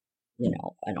first,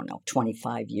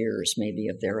 25 years maybe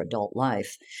of their adult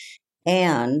life.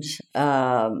 And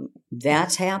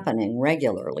that's happening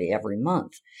regularly every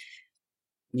month.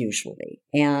 usually.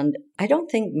 And I don't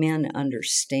think men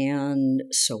understand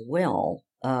so well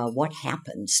what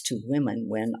happens to women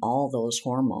when all those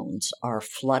hormones are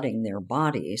flooding their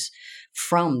bodies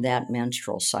from that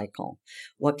menstrual cycle.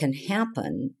 What can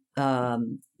happen,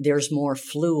 there's more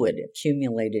fluid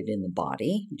accumulated in the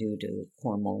body due to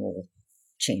hormonal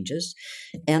changes,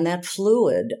 and that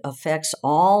fluid affects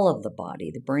all of the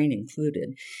body, the brain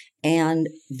included, and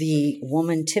the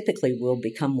woman typically will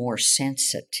become more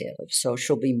sensitive. So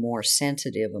she'll be more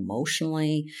sensitive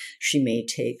emotionally. She may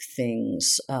take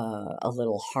things a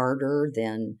little harder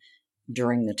than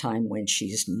during the time when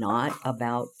she's not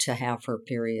about to have her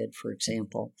period, for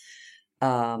example.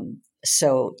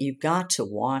 So you've got to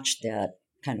watch that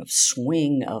kind of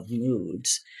swing of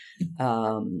moods,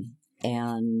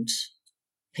 and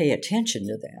pay attention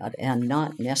to that, and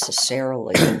not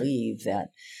necessarily believe that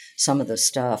some of the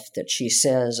stuff that she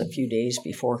says a few days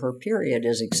before her period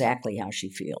is exactly how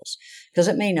she feels, because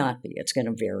it may not be. It's going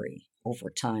to vary over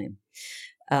time.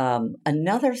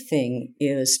 Another thing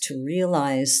is to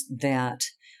realize that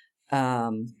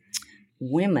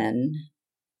women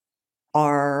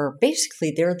are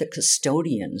basically, they're the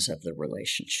custodians of the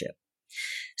relationship.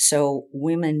 So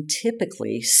women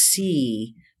typically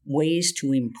see ways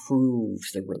to improve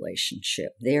the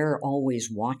relationship. They're always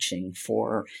watching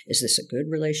for, is this a good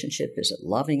relationship? Is it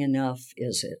loving enough?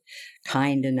 Is it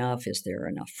kind enough? Is there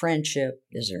enough friendship?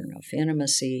 Is there enough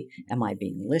intimacy? Am I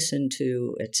being listened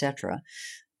to, etc.?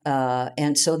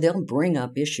 And so they'll bring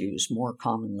up issues more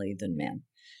commonly than men.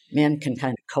 Men can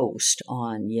kind of coast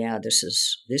on, yeah, this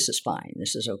is fine,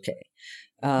 this is okay.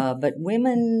 But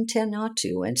women tend not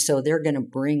to, and so they're going to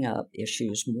bring up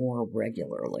issues more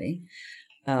regularly,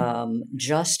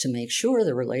 just to make sure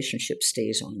the relationship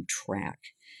stays on track.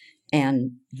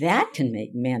 And that can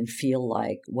make men feel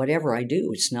like whatever I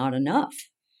do, it's not enough.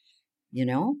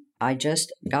 I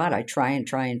try and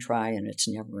try and try, and it's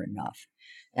never enough.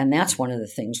 And that's one of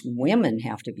the things women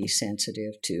have to be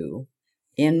sensitive to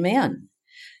in men.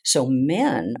 So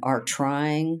men are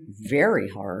trying very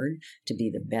hard to be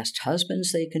the best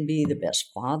husbands they can be, the best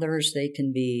fathers they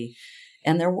can be,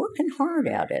 and they're working hard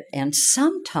at it. And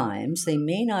sometimes they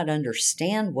may not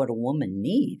understand what a woman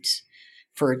needs.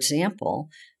 For example,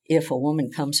 if a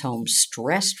woman comes home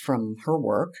stressed from her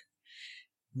work,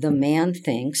 the man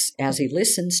thinks, as he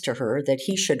listens to her, that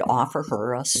he should offer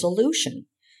her a solution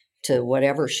to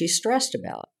whatever she's stressed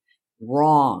about.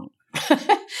 Wrong.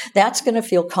 That's going to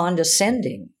feel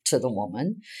condescending to the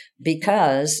woman,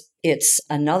 because it's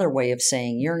another way of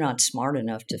saying, you're not smart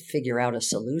enough to figure out a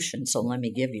solution, so let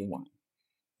me give you one,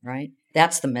 right?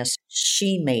 That's the message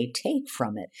she may take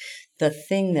from it. The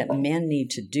thing that men need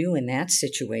to do in that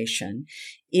situation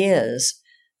is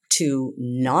to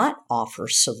not offer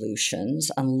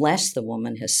solutions unless the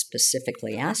woman has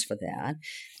specifically asked for that,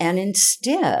 and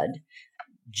instead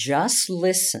just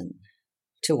listen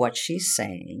to what she's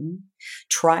saying,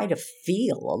 try to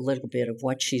feel a little bit of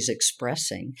what she's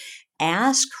expressing,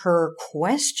 ask her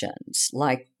questions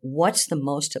like, what's the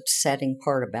most upsetting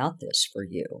part about this for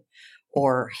you?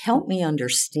 Or help me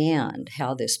understand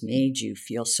how this made you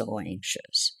feel so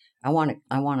anxious. I want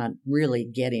to really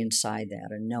get inside that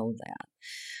and know that.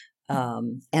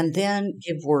 And then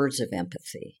give words of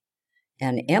empathy.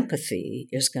 And empathy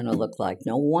is going to look like,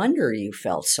 no wonder you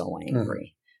felt so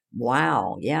angry.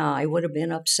 Wow, yeah, I would have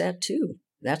been upset too.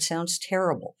 That sounds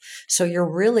terrible. So you're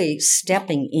really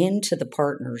stepping into the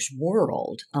partner's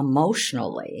world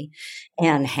emotionally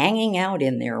and hanging out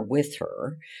in there with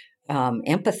her,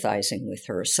 empathizing with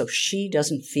her so she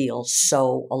doesn't feel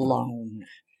so alone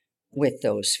with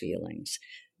those feelings.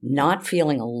 Not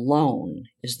feeling alone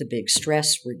is the big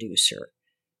stress reducer.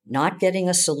 Not getting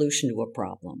a solution to a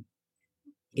problem.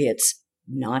 It's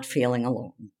not feeling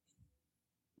alone.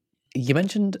 You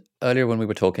mentioned earlier when we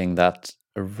were talking that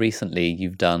recently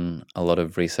you've done a lot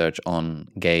of research on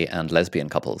gay and lesbian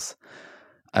couples.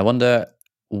 I wonder,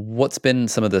 what's been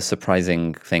some of the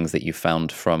surprising things that you found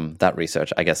from that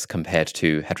research, I guess, compared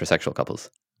to heterosexual couples?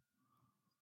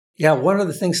 Yeah, one of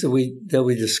the things that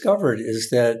we discovered is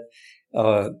that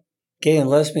gay and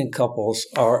lesbian couples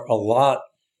are a lot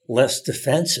less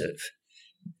defensive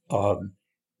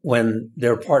when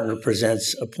their partner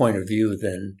presents a point of view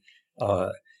than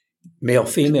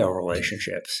male-female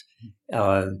relationships.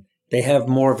 They have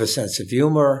more of a sense of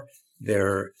humor.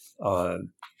 They're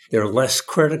less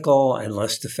critical and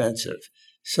less defensive.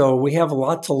 So we have a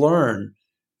lot to learn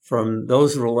from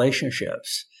those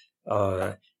relationships.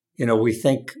 We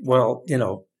think, well,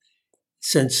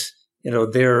 since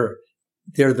they're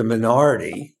the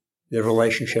minority, their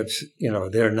relationships,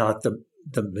 they're not the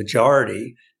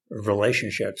majority.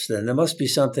 relationships, then there must be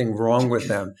something wrong with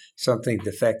them, something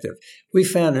defective. We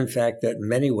found, in fact, that in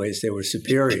many ways they were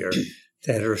superior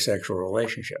to heterosexual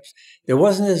relationships. There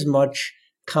wasn't as much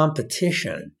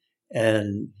competition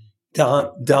and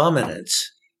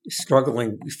dominance,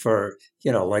 struggling for,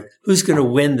 like, who's going to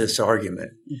win this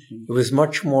argument? Mm-hmm. It was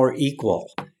much more equal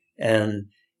and,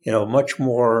 much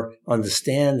more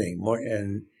understanding,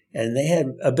 and they had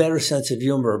a better sense of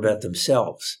humor about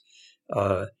themselves.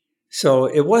 So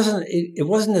it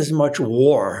wasn't as much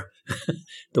war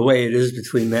the way it is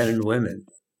between men and women.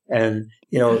 And,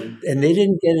 and they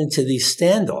didn't get into these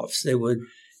standoffs. They would,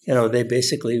 they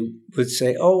basically would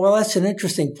say, oh, well, that's an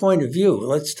interesting point of view.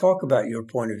 Let's talk about your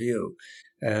point of view.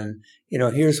 And,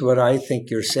 here's what I think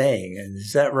you're saying. And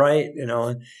is that right?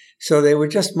 And so they were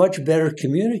just much better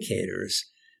communicators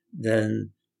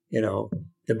than,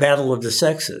 the battle of the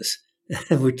sexes,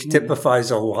 which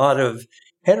typifies a lot of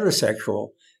heterosexual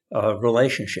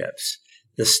relationships.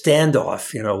 The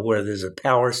standoff, where there's a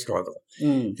power struggle.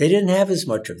 They didn't have as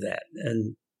much of that.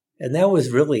 And that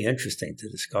was really interesting to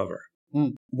discover.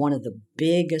 One of the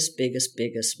biggest,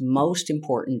 most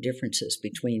important differences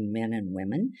between men and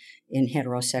women in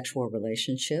heterosexual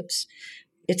relationships,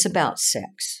 it's about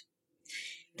sex.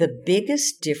 The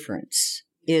biggest difference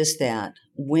is that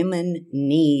women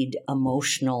need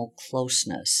emotional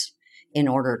closeness in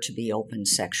order to be open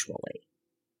sexually.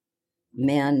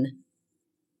 Men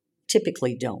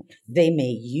typically don't. They may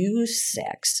use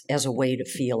sex as a way to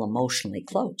feel emotionally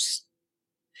close.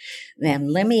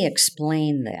 And let me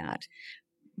explain that.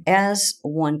 As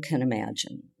one can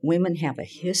imagine, women have a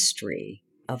history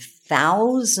of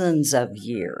thousands of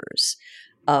years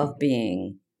of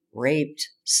being raped,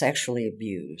 sexually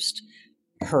abused,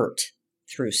 hurt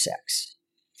through sex.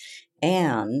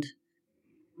 And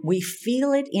we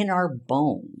feel it in our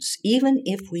bones, even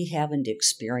if we haven't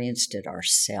experienced it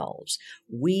ourselves.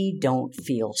 We don't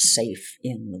feel safe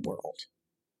in the world.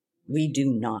 We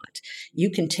do not.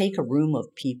 You can take a room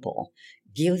of people,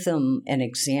 give them an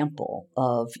example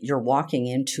of you're walking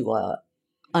into a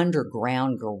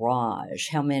underground garage.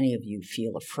 How many of you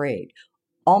feel afraid?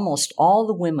 Almost all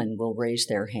the women will raise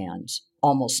their hands.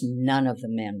 Almost none of the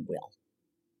men will.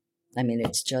 I mean,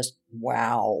 it's just,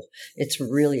 wow. It's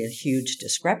really a huge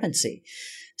discrepancy.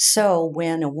 So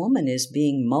when a woman is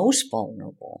being most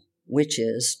vulnerable, which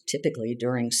is typically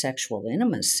during sexual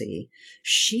intimacy,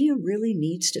 she really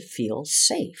needs to feel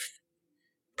safe,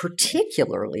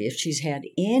 particularly if she's had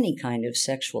any kind of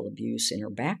sexual abuse in her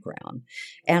background.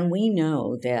 And we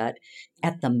know that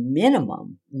at the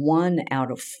minimum, 1 out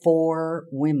of 4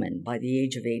 women by the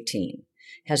age of 18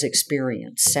 has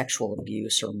experienced sexual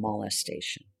abuse or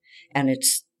molestation. And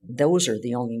those are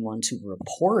the only ones who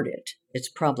report it. It's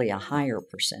probably a higher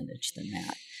percentage than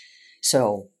that.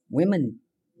 So women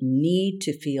need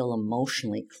to feel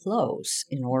emotionally close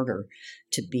in order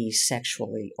to be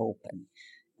sexually open.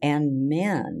 And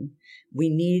men,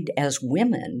 as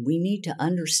women, we need to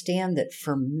understand that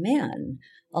for men,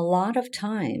 a lot of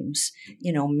times,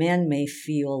 men may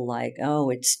feel like, oh,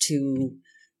 it's too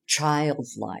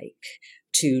childlike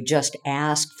to just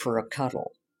ask for a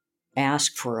cuddle,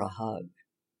 ask for a hug.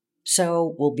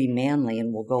 So we'll be manly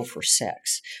and we'll go for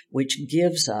sex, which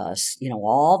gives us,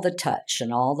 all the touch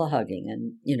and all the hugging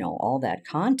and, all that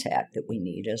contact that we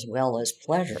need as well as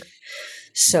pleasure.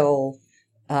 So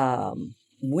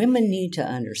women need to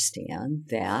understand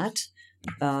that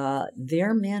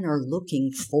their men are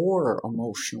looking for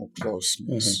emotional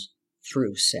closeness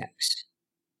through sex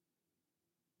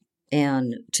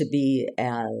and to be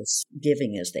as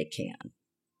giving as they can.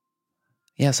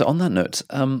 Yeah, so on that note,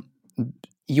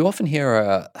 you often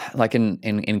hear, like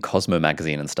in Cosmo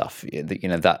magazine and stuff,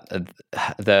 that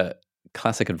the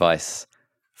classic advice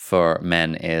for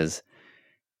men is,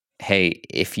 hey,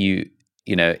 if you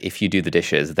do the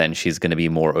dishes, then she's going to be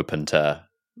more open to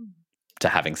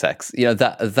having sex.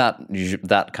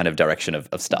 That kind of direction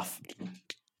of stuff.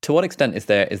 To what extent is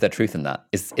there truth in that?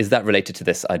 Is that related to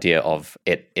this idea of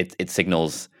it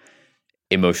signals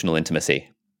emotional intimacy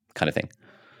kind of thing?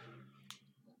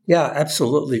 Yeah,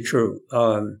 absolutely true.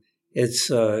 It's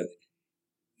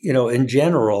in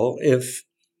general,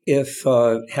 if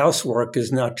housework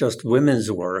is not just women's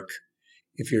work,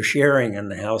 if you're sharing in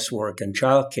the housework and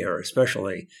childcare,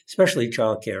 especially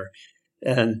childcare,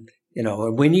 and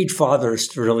we need fathers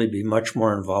to really be much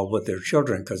more involved with their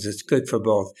children because it's good for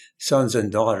both sons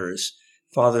and daughters.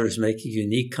 Fathers make a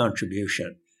unique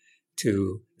contribution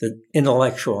to the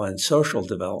intellectual and social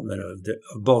development of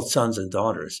both sons and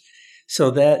daughters. So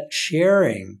that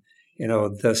sharing,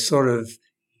 the sort of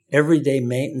everyday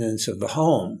maintenance of the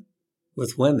home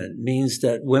with women means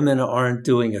that women aren't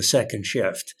doing a second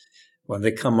shift. When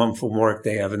they come home from work,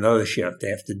 they have another shift. They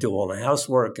have to do all the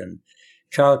housework and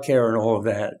childcare and all of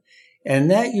that.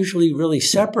 And that usually really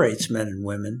separates men and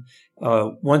women.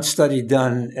 One study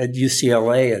done at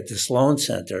UCLA at the Sloan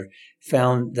Center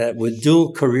found that with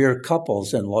dual career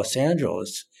couples in Los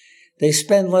Angeles, they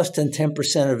spend less than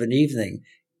 10% of an evening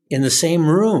in the same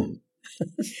room.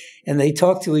 And they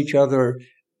talk to each other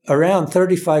around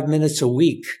 35 minutes a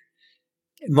week,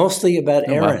 mostly about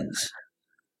errands.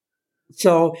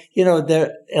 So,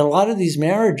 there a lot of these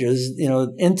marriages,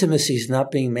 intimacy is not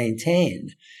being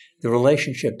maintained. The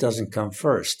relationship doesn't come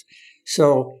first.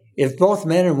 So if both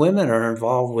men and women are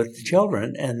involved with the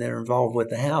children and they're involved with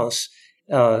the house,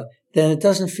 then it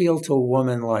doesn't feel to a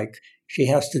woman like she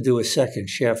has to do a second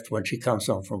shift when she comes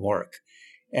home from work.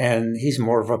 And he's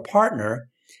more of a partner.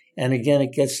 And again,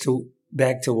 it gets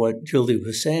back to what Julie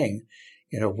was saying.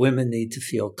 Women need to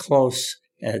feel close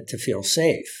and to feel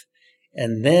safe.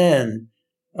 And then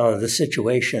the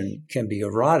situation can be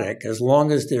erotic as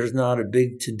long as there's not a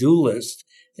big to-do list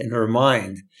in her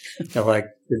mind. Like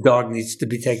the dog needs to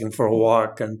be taken for a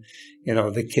walk and,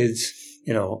 the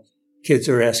kids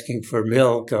are asking for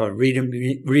milk.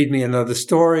 Read me another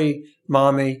story,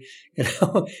 mommy.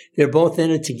 They're both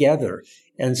in it together.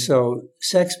 And so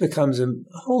sex becomes a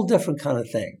whole different kind of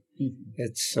thing. Mm-hmm.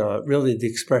 It's really the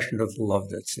expression of the love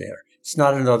that's there. It's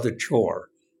not another chore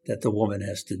that the woman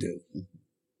has to do.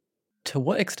 To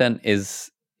what extent is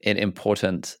it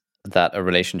important that a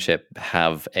relationship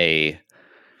have a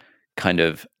kind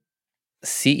of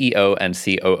CEO and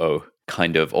COO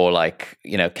kind of, or like,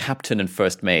 captain and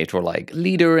first mate, or like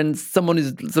leader and someone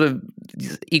who's sort of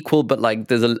equal, but like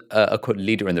there's a quote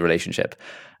leader in the relationship.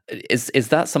 Is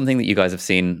that something that you guys have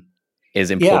seen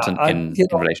is important in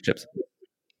relationships?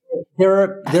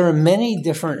 There are many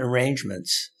different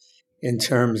arrangements in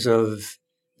terms of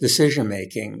decision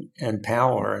making and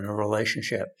power in a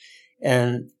relationship.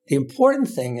 And the important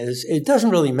thing is it doesn't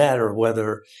really matter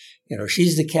whether,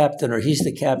 she's the captain or he's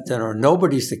the captain or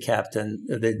nobody's the captain.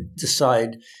 They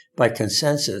decide by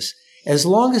consensus, as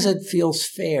long as it feels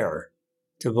fair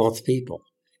to both people,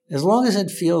 as long as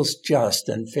it feels just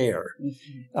and fair,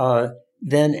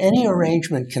 then any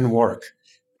arrangement can work.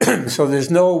 So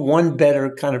there's no one better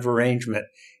kind of arrangement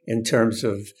in terms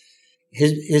of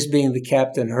his being the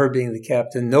captain, her being the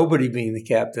captain, nobody being the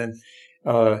captain.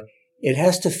 It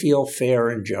has to feel fair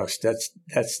and just.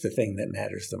 That's the thing that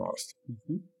matters the most.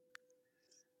 Mm-hmm.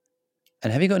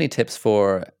 And have you got any tips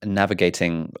for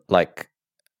navigating, like,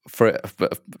 for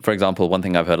example, one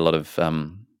thing I've heard a lot of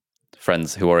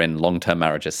friends who are in long-term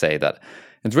marriages say that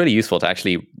it's really useful to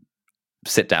actually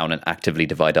sit down and actively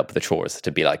divide up the chores,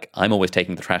 to be like, I'm always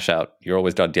taking the trash out, you're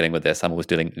always dealing with this, I'm always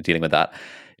dealing with that.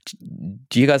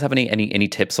 Do you guys have any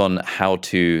tips on how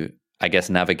to, I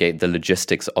guess, navigate the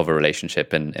logistics of a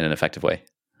relationship in an effective way?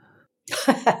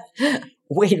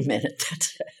 Wait a minute.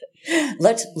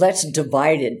 Let's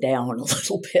divide it down a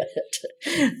little bit.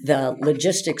 The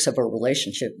logistics of a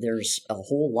relationship, there's a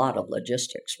whole lot of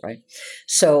logistics, right?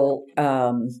 So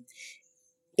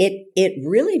it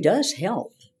really does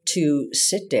help to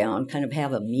sit down, kind of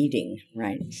have a meeting,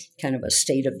 right? Kind of a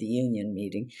State of the Union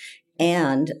meeting,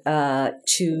 and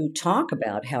to talk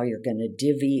about how you're going to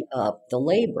divvy up the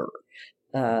labor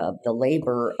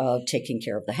of taking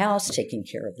care of the house, taking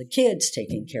care of the kids,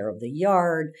 taking care of the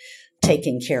yard,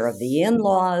 taking care of the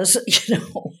in-laws,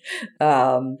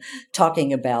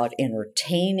 talking about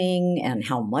entertaining and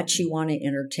how much you want to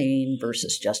entertain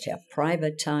versus just have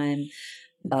private time.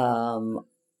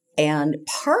 And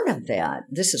part of that,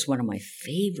 this is one of my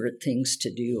favorite things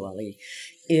to do, Ali,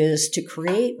 is to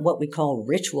create what we call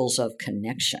rituals of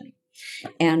connection.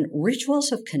 And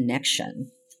rituals of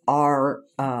connection are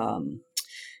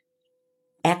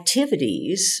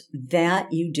activities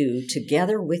that you do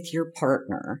together with your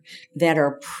partner that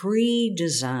are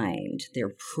pre-designed,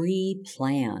 they're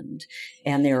pre-planned,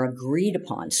 and they're agreed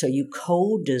upon. So you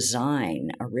co-design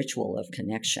a ritual of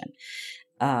connection.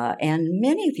 And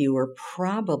many of you are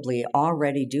probably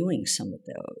already doing some of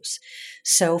those.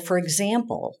 So, for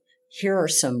example, here are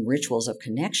some rituals of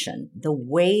connection. The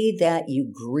way that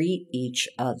you greet each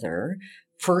other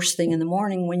first thing in the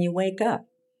morning when you wake up.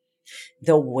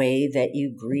 The way that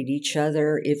you greet each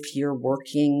other if you're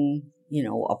working,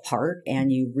 apart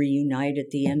and you reunite at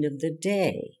the end of the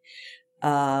day.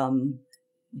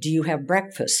 Do you have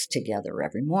breakfast together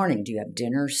every morning? Do you have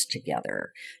dinners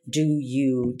together? Do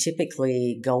you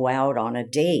typically go out on a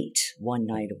date one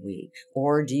night a week?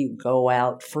 Or do you go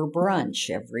out for brunch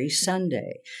every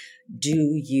Sunday?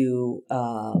 Do you,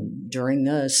 during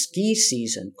the ski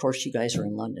season, of course, you guys are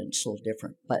in London, it's a little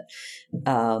different, but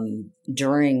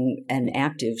during an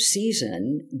active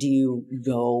season, do you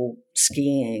go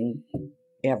skiing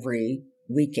every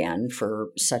weekend for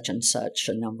such and such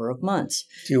a number of months?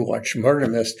 Do you watch murder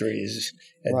mysteries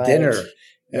at Right. dinner?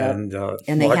 Yep.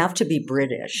 And they have to be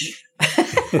British.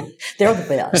 They're the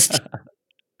best.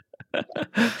 That's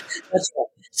right.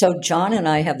 So John and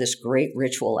I have this great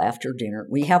ritual after dinner.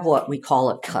 We have what we call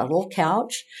a cuddle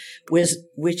couch,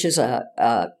 which is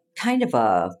a kind of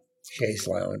a chaise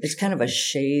lounge. It's kind of a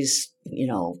chaise,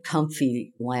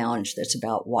 comfy lounge that's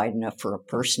about wide enough for a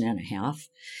person and a half.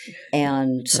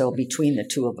 And so between the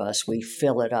two of us, we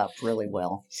fill it up really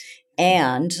well.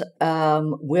 And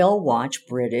we'll watch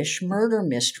British murder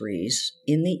mysteries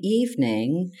in the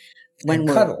evening when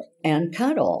cuddle. And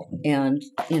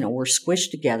we're squished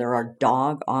together. Our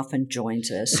dog often joins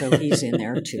us, so he's in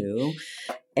there too.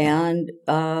 And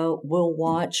we'll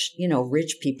watch,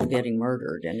 rich people getting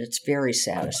murdered, and it's very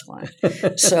satisfying.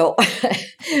 So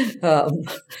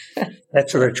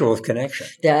that's a ritual of connection.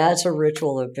 That's a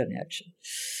ritual of connection.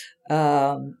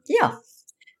 Yeah.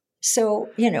 So,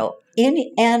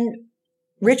 and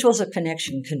rituals of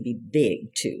connection can be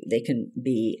big too. They can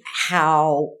be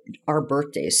how our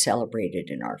birthdays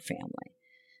celebrated in our family.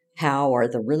 How are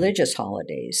the religious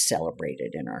holidays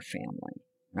celebrated in our family,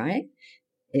 right?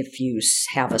 If you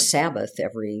have a Sabbath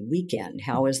every weekend,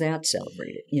 how is that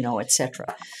celebrated?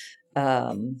 Etc.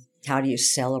 How do you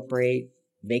celebrate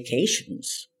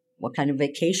vacations? What kind of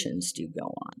vacations do you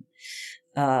go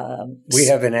on? We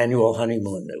have an annual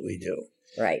honeymoon that we do.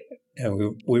 Right.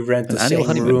 And we rent the same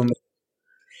room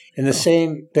in the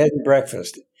same bed and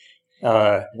breakfast.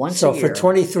 Once a year. For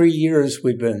 23 years,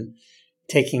 we've been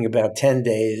taking about 10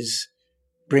 days,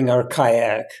 bring our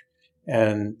kayak,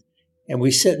 and we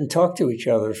sit and talk to each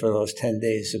other for those 10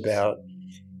 days about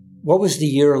what was the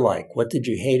year like? What did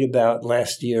you hate about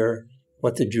last year?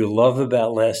 What did you love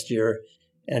about last year?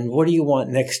 And what do you want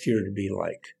next year to be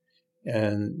like?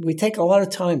 And we take a lot of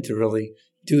time to really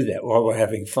do that while we're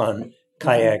having fun,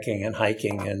 kayaking and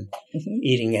hiking and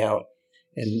eating out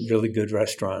in really good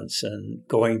restaurants and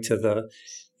going to the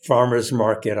farmer's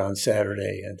market on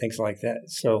Saturday and things like that.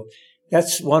 So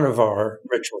that's one of our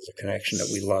rituals of connection that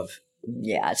we love.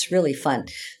 Yeah, it's really fun.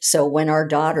 So when our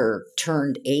daughter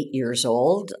turned 8 years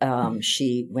old,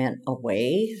 she went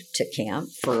away to camp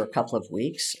for a couple of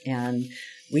weeks, and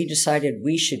we decided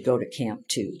we should go to camp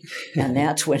too. And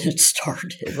that's when it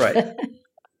started. Right.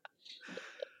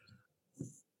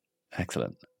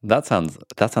 Excellent. That sounds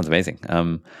amazing.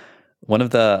 One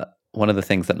of the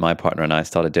things that my partner and I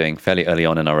started doing fairly early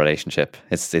on in our relationship,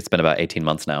 it's been about 18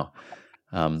 months now.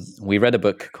 We read a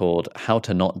book called How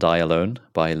to Not Die Alone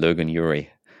by Logan Ury,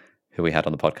 who we had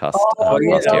on the podcast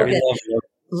last year.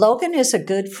 Logan is a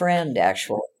good friend,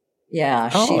 actually. Yeah.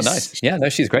 Oh, nice. Yeah, no,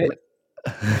 she's great.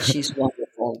 She's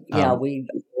wonderful. Yeah, we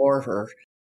adore her.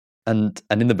 And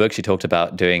in the book, she talked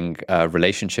about doing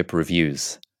relationship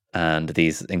reviews, and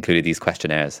these included these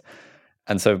questionnaires.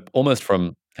 And so almost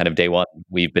from kind of day one,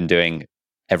 we've been doing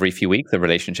every few weeks a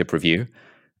relationship review.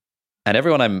 And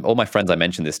all my friends I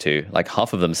mentioned this to, like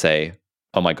half of them say,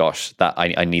 "Oh my gosh, that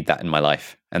I need that in my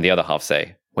life," and the other half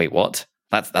say, "Wait, what?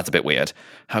 That's a bit weird.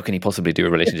 How can you possibly do a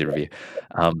relationship review?"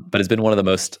 But it's been one of the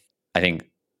most, I think,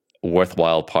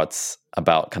 worthwhile parts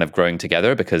about kind of growing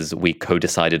together, because we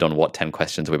co-decided on what 10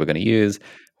 questions we were going to use.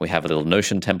 We have a little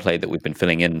Notion template that we've been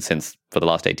filling in for the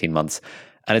last 18 months,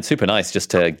 and it's super nice just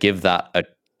to give that a.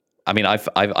 I mean,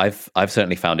 I've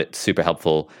certainly found it super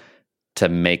helpful to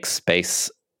make space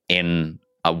in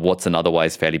what's an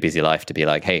otherwise fairly busy life to be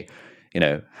like, hey,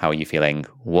 how are you feeling?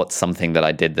 What's something that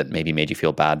I did that maybe made you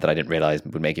feel bad that I didn't realize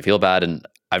would make you feel bad? And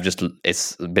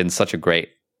it's been such a great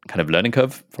kind of learning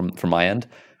curve from my end.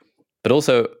 But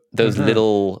also those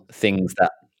little things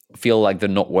that feel like they're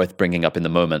not worth bringing up in the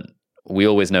moment. We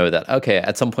always know that, okay,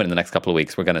 at some point in the next couple of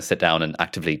weeks, we're going to sit down and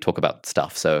actively talk about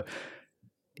stuff. So,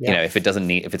 if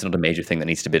it's not a major thing that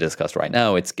needs to be discussed right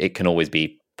now, it can always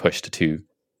be pushed to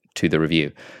the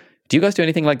review. Do you guys do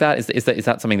anything like that? Is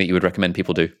that something that you would recommend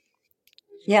people do?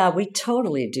 Yeah, we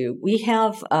totally do. We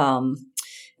have,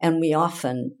 and we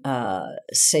often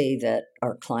say that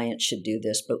our clients should do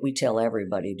this, but we tell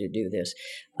everybody to do this.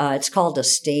 It's called a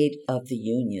State of the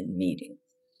Union meeting.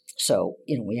 So,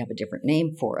 we have a different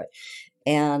name for it.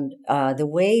 And the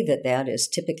way that is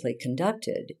typically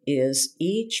conducted is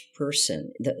each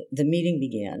person, the meeting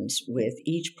begins with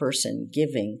each person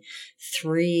giving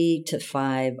 3 to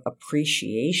 5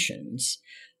 appreciations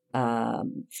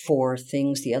for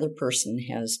things the other person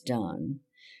has done,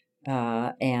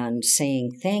 and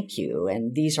saying thank you.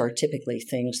 And these are typically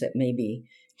things that maybe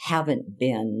haven't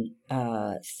been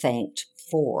thanked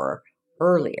for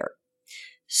earlier.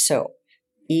 So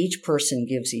each person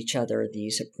gives each other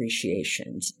these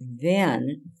appreciations.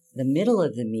 Then the middle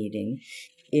of the meeting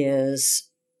is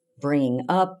bringing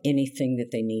up anything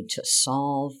that they need to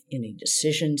solve, any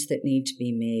decisions that need to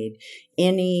be made,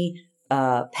 any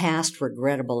past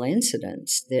regrettable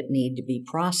incidents that need to be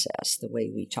processed, the way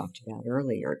we talked about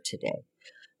earlier today.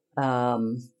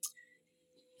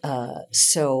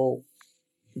 So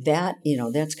that,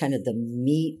 that's kind of the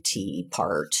meaty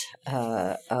part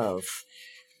of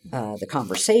the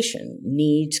conversation.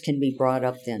 Needs can be brought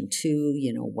up then too,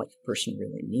 what the person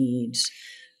really needs,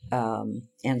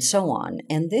 and so on.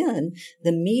 And then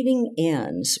the meeting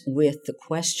ends with the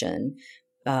question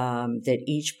that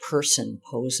each person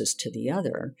poses to the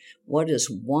other: what is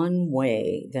one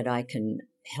way that I can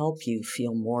help you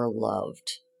feel more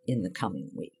loved in the coming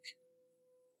week?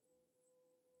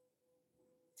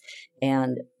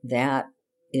 And that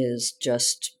is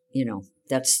just,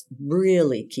 that's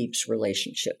really keeps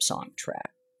relationships on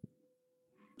track.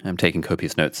 I'm taking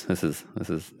copious notes. This is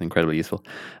incredibly useful.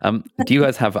 Do you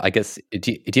guys have, I guess,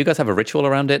 do you guys have a ritual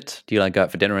around it? Do you go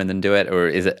out for dinner and then do it, or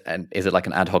is it like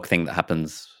an ad hoc thing that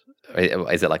happens?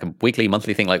 Is it like a weekly,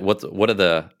 monthly thing? Like what's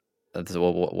the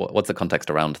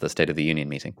context around the State of the Union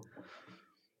meeting?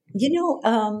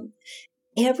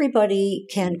 Everybody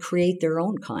can create their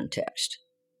own context,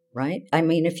 right? I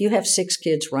mean, if you have 6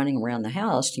 kids running around the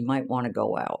house, you might want to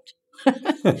go out.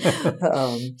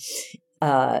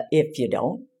 If you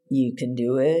don't, you can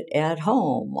do it at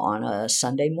home on a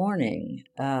Sunday morning.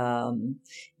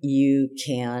 You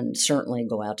can certainly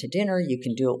go out to dinner. You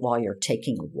can do it while you're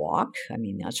taking a walk. I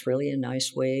mean, that's really a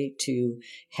nice way to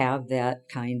have that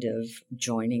kind of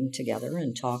joining together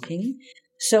and talking.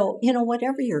 So,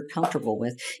 whatever you're comfortable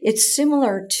with. It's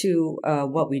similar to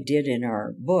what we did in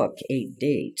our book, 8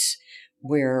 Dates,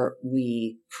 where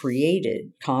we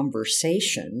created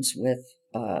conversations with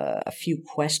a few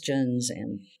questions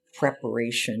and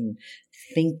preparation,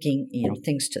 thinking,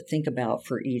 things to think about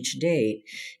for each date,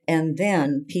 and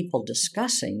then people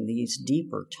discussing these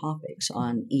deeper topics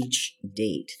on each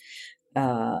date.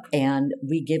 And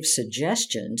we give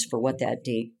suggestions for what that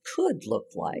date could look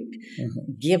like,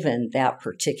 given that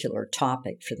particular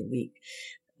topic for the week.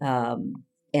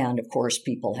 And of course,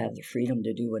 people have the freedom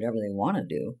to do whatever they want to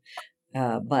do.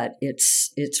 But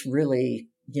it's really,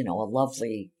 a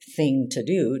lovely thing to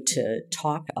do, to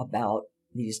talk about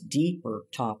these deeper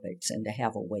topics and to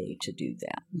have a way to do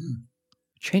that.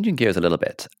 Changing gears a little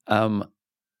bit,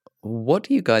 what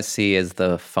do you guys see as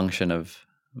the function of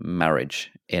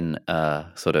marriage in a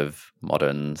sort of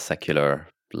modern, secular,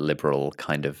 liberal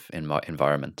kind of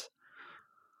environment?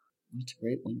 That's a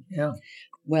great one. Yeah.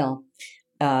 Well,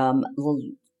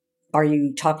 are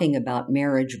you talking about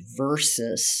marriage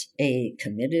versus a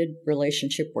committed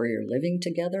relationship where you're living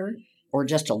together, or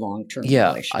just a long-term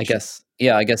relationship?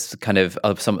 I guess kind of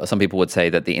some people would say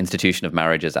that the institution of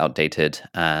marriage is outdated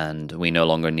and we no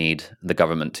longer need the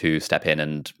government to step in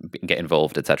and get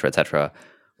involved, et cetera, et cetera.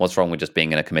 What's wrong with just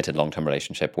being in a committed long-term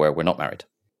relationship where we're not married?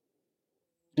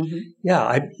 Mm-hmm.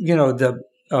 Yeah,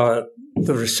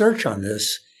 the research on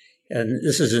this, and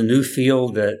this is a new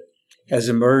field that has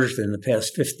emerged in the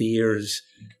past 50 years,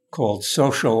 called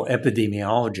social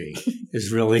epidemiology,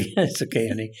 is really it's okay,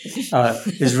 Annie,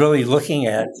 is really looking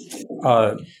at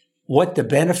what the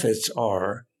benefits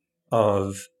are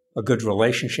of a good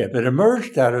relationship. It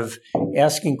emerged out of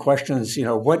asking questions,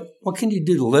 what can you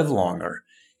do to live longer,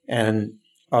 and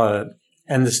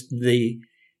the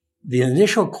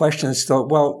initial questions thought,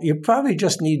 well, you probably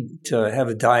just need to have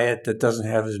a diet that doesn't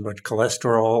have as much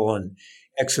cholesterol and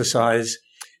exercise.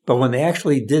 But when they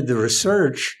actually did the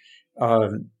research,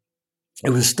 it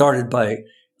was started by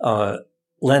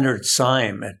Leonard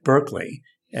Syme at Berkeley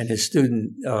and his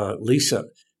student Lisa.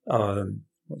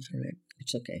 What's her name?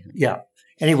 It's okay. Yeah.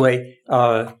 Anyway,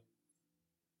 I'm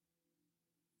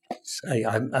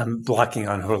blocking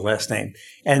on her last name.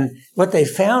 And what they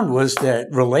found was that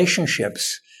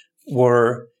relationships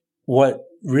were what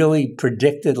really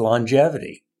predicted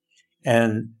longevity.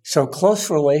 And so close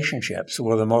relationships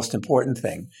were the most important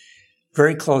thing.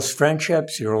 Very close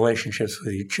friendships, your relationships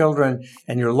with your children,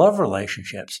 and your love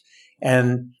relationships.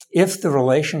 And if the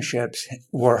relationships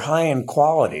were high in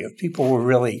quality, if people were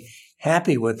really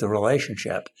happy with the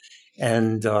relationship,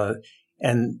 and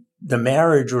the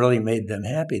marriage really made them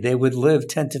happy, they would live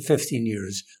 10 to 15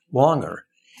 years longer.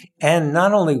 And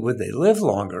not only would they live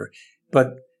longer,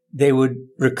 but they would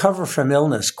recover from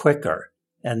illness quicker,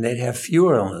 and they'd have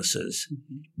fewer illnesses.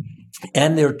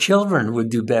 And their children would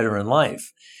do better in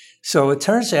life. So it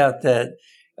turns out that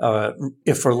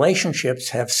if relationships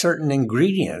have certain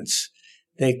ingredients,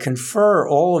 they confer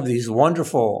all of these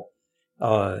wonderful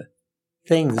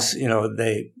things.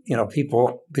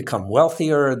 People become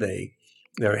wealthier,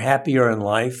 they're happier in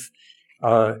life.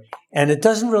 And it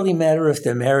doesn't really matter if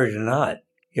they're married or not.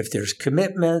 If there's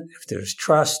commitment, if there's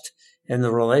trust in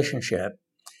the relationship.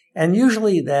 And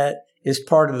usually that is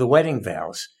part of the wedding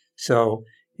vows. So,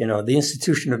 the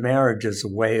institution of marriage is a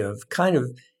way of kind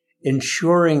of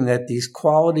ensuring that these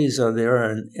qualities are there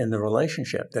in the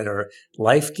relationship that are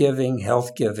life-giving,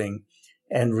 health-giving,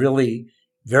 and really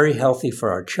very healthy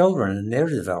for our children and their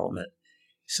development.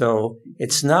 So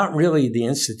it's not really the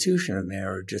institution of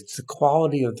marriage, it's the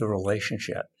quality of the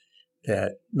relationship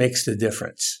that makes the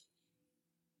difference.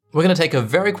 We're going to take a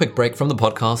very quick break from the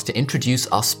podcast to introduce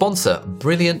our sponsor,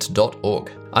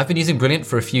 Brilliant.org. I've been using Brilliant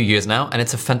for a few years now, and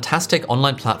it's a fantastic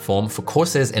online platform for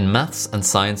courses in maths and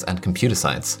science and computer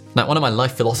science. Now, one of my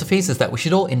life philosophies is that we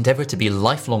should all endeavor to be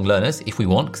lifelong learners if we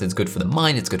want, because it's good for the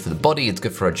mind, it's good for the body, it's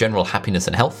good for our general happiness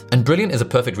and health. And Brilliant is a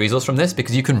perfect resource from this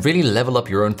because you can really level up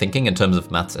your own thinking in terms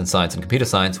of maths and science and computer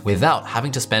science without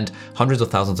having to spend hundreds of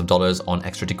thousands of dollars on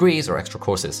extra degrees or extra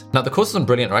courses. Now, the courses on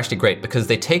Brilliant are actually great because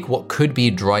they take what could be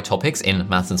dry topics in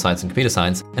maths and science and computer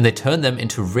science, and they turn them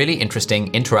into really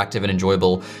interesting, interactive, and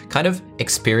enjoyable kind of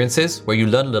experiences where you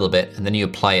learn a little bit and then you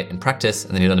apply it in practice,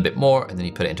 and then you learn a bit more and then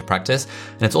you put it into practice.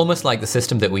 And it's almost like the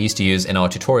system that we used to use in our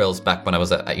tutorials back when I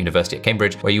was at university at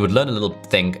Cambridge, where you would learn a little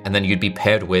thing and then you'd be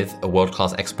paired with a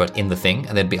world-class expert in the thing,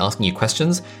 and they'd be asking you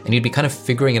questions and you'd be kind of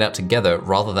figuring it out together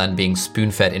rather than being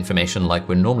spoon-fed information like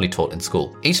we're normally taught in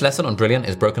school. Each lesson on Brilliant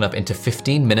is broken up into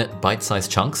 15-minute bite-sized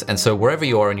chunks, and so wherever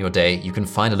you are in your day, you can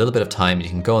find a little bit of time, you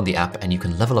can go on the app and you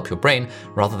can level up your brain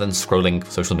rather than scrolling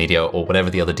social media or whatever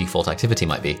the other default activity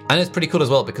might be. And it's pretty cool as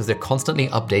well because they're constantly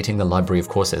updating the library of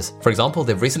courses. For example,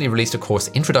 they've recently released a course,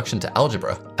 Introduction to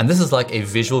Algebra, and this is like a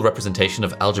visual representation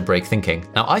of algebraic thinking.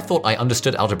 Now, I thought I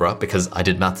understood algebra because I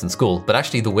did maths in school, but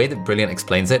actually the way that Brilliant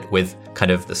explains it with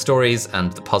kind of the stories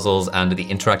and the puzzles and the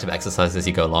interactive exercises as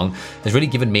you go along has really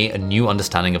given me a new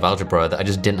understanding of algebra that I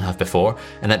just didn't have before,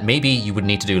 and that maybe you would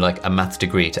need to do like a maths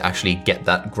degree to actually get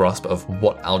that grasp of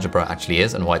what algebra actually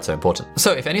is and why it's so important.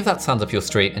 So if any of that sounds up your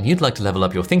street and you'd like to level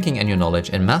up your thinking and your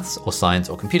knowledge in maths or science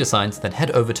or computer science, then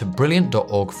head over to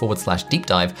brilliant.org/deep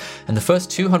dive, and the first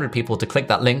 200 people to click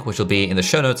that link, which will be in the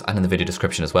show notes and in the video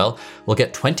description as well, will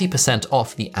get 20%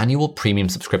 off the annual premium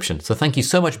subscription. So thank you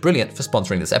so much, Brilliant, for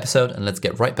sponsoring this episode, and let's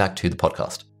get right back to the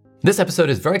podcast. This episode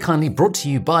is very kindly brought to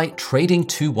you by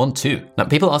Trading212. Now,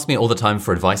 people ask me all the time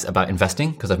for advice about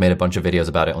investing because I've made a bunch of videos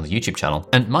about it on the YouTube channel.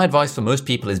 And my advice for most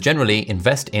people is generally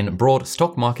invest in broad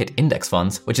stock market index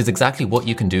funds, which is exactly what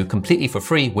you can do completely for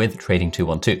free with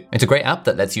Trading212. It's a great app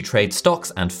that lets you trade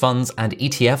stocks and funds and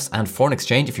ETFs and foreign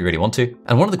exchange if you really want to.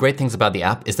 And one of the great things about the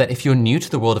app is that if you're new to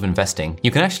the world of investing, you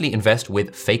can actually invest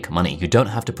with fake money. You don't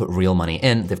have to put real money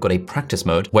in. They've got a practice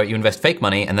mode where you invest fake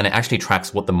money and then it actually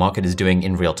tracks what the market is doing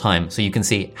in real time. So you can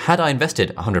see, had I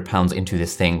invested £100 into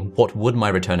this thing, what would my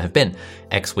return have been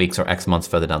X weeks or X months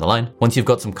further down the line? Once you've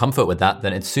got some comfort with that,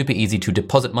 then it's super easy to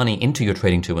deposit money into your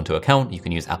Trading212 account. You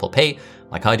can use Apple Pay,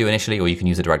 like I do initially, or you can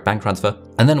use a direct bank transfer.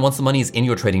 And then once the money is in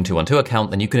your Trading212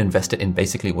 account, then you can invest it in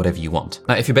basically whatever you want.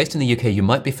 Now, if you're based in the UK, you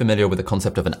might be familiar with the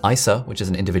concept of an ISA, which is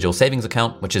an individual savings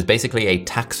account, which is basically a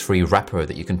tax-free wrapper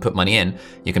that you can put money in.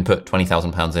 You can put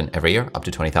 £20,000 in every year, up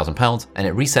to £20,000, and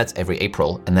it resets every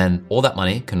April. And then all that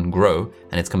money can grow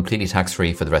and it's completely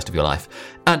tax-free for the rest of your life.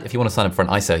 And if you want to sign up for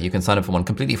an ISA, you can sign up for one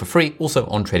completely for free, also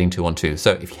on Trading212.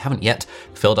 So if you haven't yet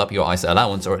filled up your ISA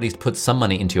allowance, or at least put some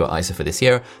money into your ISA for this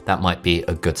year, that might be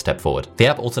a good step forward. The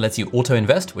app also lets you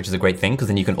auto-invest, which is a great thing because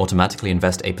then you can automatically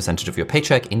invest a percentage of your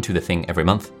paycheck into the thing every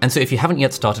month. And so if you haven't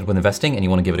yet started with investing and you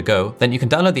want to give it a go, then you can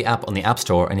download the app on the App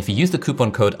Store, and if you use the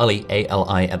coupon code ALI,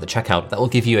 A-L-I, at the checkout, that will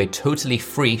give you a totally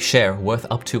free share worth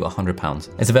up to £100.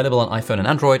 It's available on iPhone and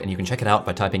Android, and you can check it out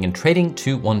by typing in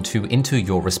Trading212 into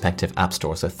your respective app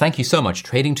store. So thank you so much,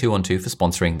 Trading212, for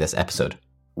sponsoring this episode.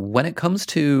 When it comes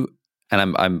to,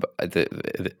 and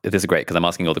this is great because I'm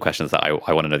asking all the questions that I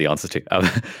want to know the answers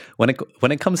to.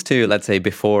 When it comes to, let's say,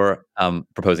 before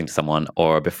proposing to someone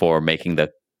or before making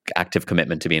the active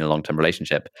commitment to be in a long-term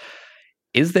relationship,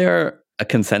 is there a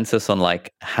consensus on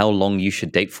like how long you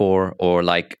should date for, or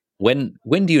like when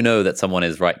do you know that someone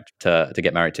is right to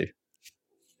get married to?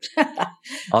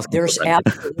 There's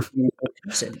absolutely no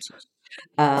consensus.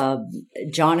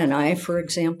 John and I, for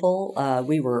example,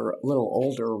 we were a little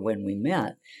older when we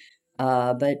met,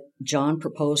 but John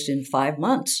proposed in 5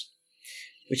 months,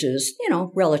 which is,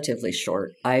 relatively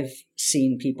short. I've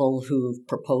seen people who've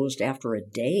proposed after a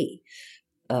day.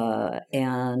 But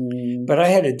I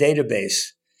had a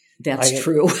database. That's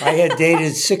true. I had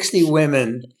dated 60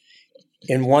 women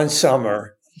in one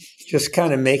summer, just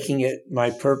kind of making it my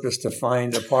purpose to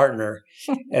find a partner.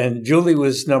 And Julie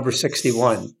was number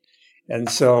 61. And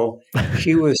so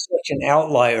she was such an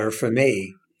outlier for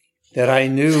me that I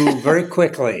knew very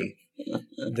quickly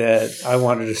that I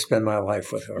wanted to spend my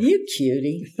life with her. You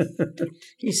cutie.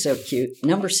 He's so cute.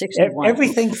 Number 61.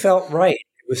 Everything felt right.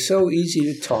 It was so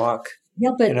easy to talk.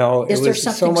 Yeah, but is there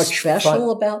something so much special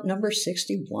fun about number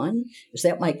 61? Is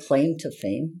that my claim to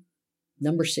fame?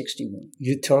 Number 61.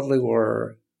 You totally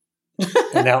were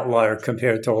an outlier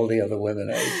compared to all the other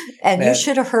women And you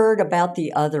should have heard about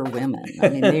the other women. I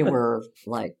mean, they were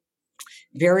like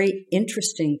very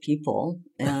interesting people.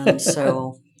 And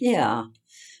so, yeah,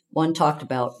 one talked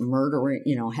about murdering,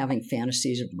 having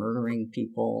fantasies of murdering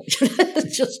people.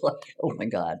 Just like, oh my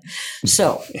God.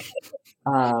 So,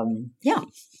 yeah.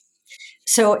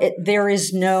 So there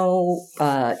is no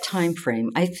time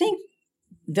frame. I think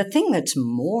the thing that's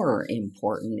more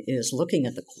important is looking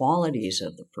at the qualities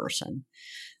of the person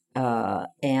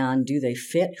and do they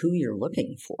fit who you're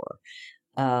looking for.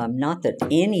 Not that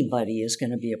anybody is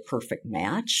going to be a perfect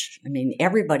match. I mean,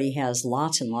 everybody has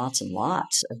lots and lots and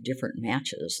lots of different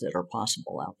matches that are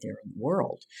possible out there in the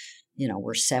world.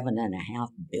 We're 7.5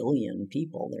 billion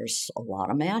people. There's a lot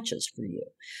of matches for you.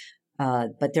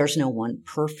 But there's no one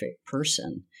perfect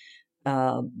person.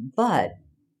 But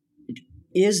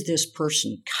is this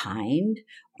person kind?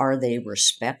 Are they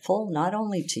respectful? Not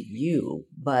only to you,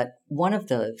 but one of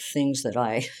the things that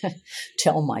I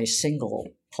tell my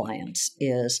single clients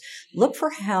is look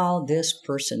for how this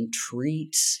person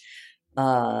treats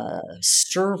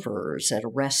servers at a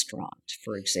restaurant,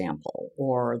 for example,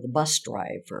 or the bus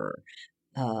driver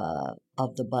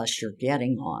of the bus you're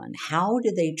getting on. How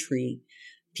do they treat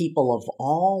people of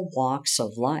all walks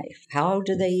of life? How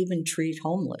do they even treat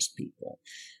homeless people?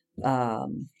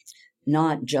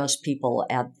 Not just people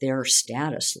at their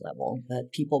status level,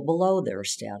 but people below their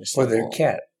status level. Or their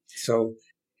cat. So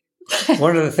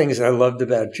one of the things I loved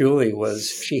about Julie was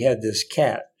she had this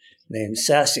cat named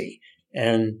Sassy.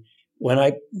 And when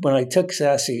I took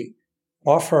Sassy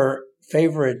off her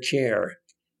favorite chair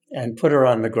and put her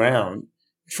on the ground,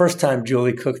 first time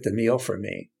Julie cooked a meal for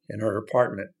me in her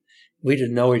apartment, we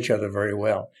didn't know each other very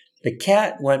well. The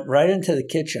cat went right into the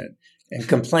kitchen and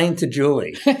complained to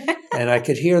Julie. And I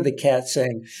could hear the cat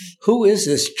saying, "Who is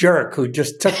this jerk who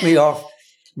just took me off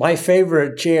my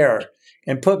favorite chair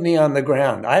and put me on the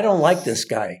ground? I don't like this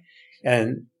guy."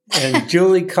 And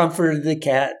Julie comforted the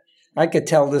cat. I could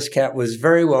tell this cat was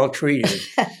very well treated.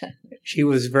 She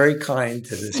was very kind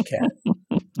to this cat.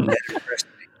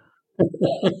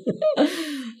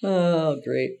 Oh,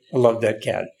 great. I love that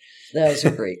cat. That was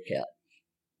a great cat.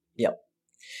 Yep.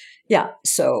 Yeah,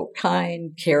 so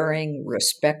kind, caring,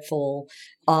 respectful,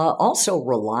 also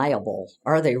reliable.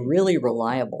 Are they really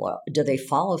reliable? Do they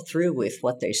follow through with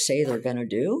what they say they're going to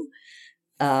do?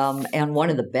 And one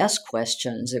of the best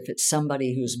questions, if it's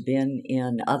somebody who's been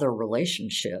in other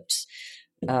relationships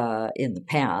in the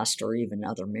past or even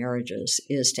other marriages,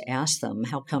 is to ask them,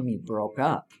 how come you broke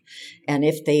up? And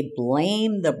if they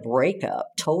blame the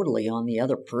breakup totally on the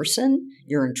other person,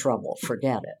 you're in trouble.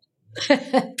 Forget it.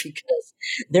 Because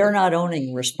they're not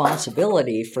owning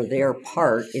responsibility for their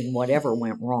part in whatever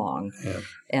went wrong. Yeah.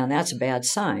 And that's a bad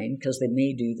sign because they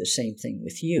may do the same thing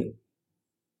with you.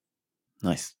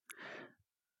 Nice.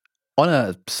 On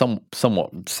a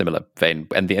somewhat similar vein,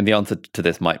 and the answer to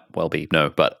this might well be no,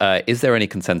 but is there any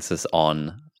consensus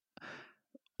on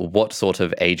what sort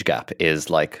of age gap is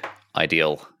like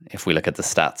ideal if we look at the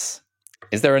stats?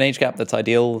 Is there an age gap that's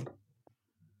ideal?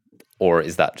 Or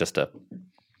is that just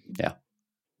yeah?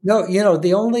 No,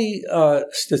 the only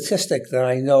statistic that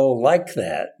I know like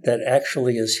that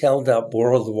actually is held up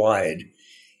worldwide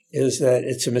is that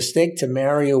it's a mistake to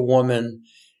marry a woman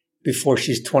before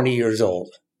she's 20 years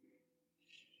old.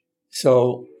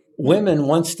 So women,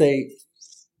 once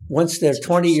they're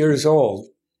 20 years old,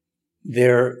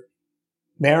 their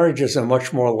marriages are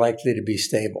much more likely to be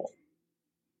stable.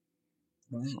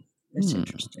 Wow, that's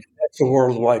interesting. That's a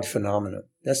worldwide phenomenon.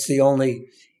 That's the only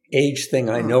age thing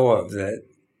I know of that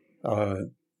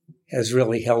has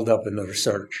really held up in the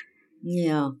research.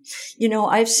 Yeah.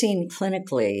 I've seen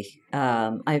clinically,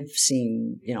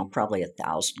 probably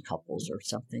 1,000 couples or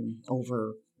something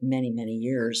over many, many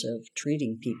years of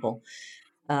treating people.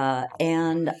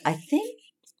 And I think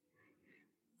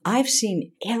I've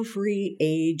seen every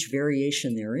age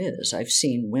variation there is. I've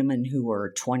seen women who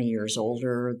are 20 years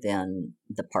older than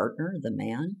the partner, the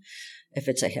man, if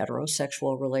it's a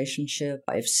heterosexual relationship.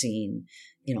 I've seen,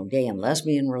 gay and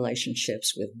lesbian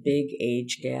relationships with big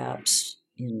age gaps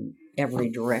in every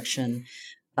direction.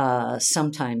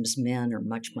 Sometimes men are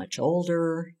much, much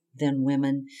older than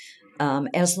women.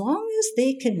 As long as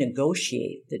they can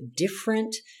negotiate the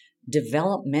different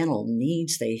developmental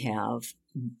needs they have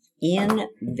in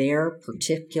their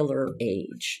particular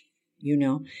age.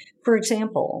 For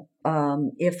example,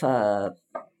 if a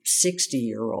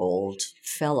 60-year-old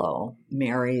fellow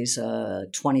marries a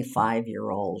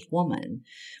 25-year-old woman,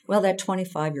 well, that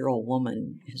 25-year-old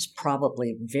woman is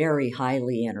probably very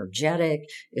highly energetic,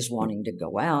 is wanting to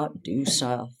go out, do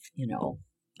stuff,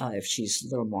 if she's a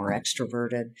little more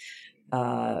extroverted.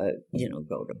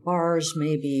 Go to bars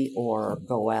maybe, or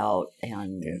go out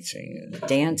and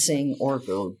dancing, or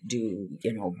go do,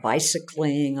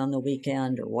 bicycling on the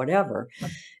weekend or whatever.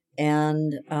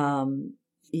 And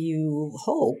you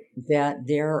hope that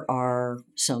there are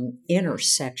some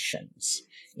intersections,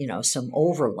 some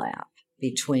overlap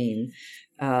between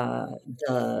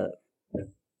the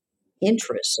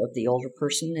interests of the older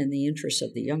person and the interests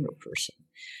of the younger person.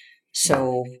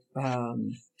 So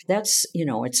that's,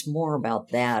 it's more about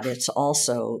that. It's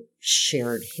also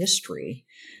shared history.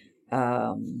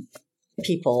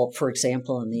 People, for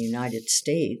example, in the United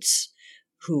States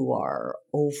who are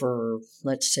over,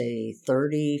 let's say,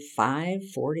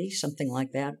 35, 40, something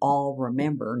like that, all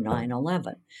remember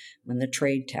 9/11, when the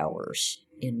trade towers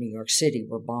in New York City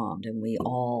were bombed, and we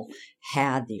all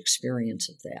had the experience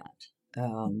of that.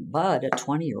 But a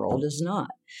 20-year-old is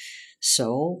not.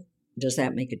 So does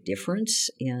that make a difference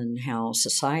in how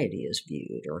society is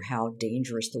viewed or how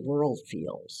dangerous the world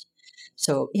feels?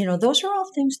 So, those are all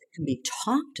things that can be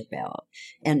talked about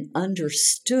and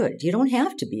understood. You don't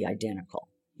have to be identical.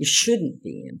 You shouldn't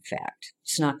be, in fact.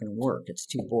 It's not going to work. It's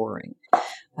too boring.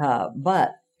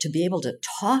 But to be able to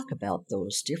talk about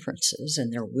those differences,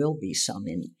 and there will be some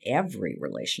in every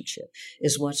relationship,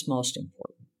 is what's most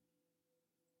important.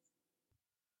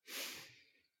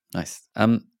 Nice.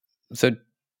 So,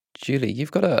 Julie,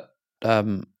 you've got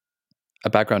a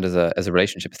background as a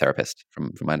relationship therapist,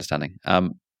 from my understanding.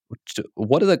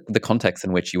 What are the contexts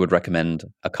in which you would recommend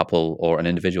a couple or an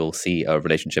individual see a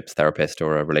relationships therapist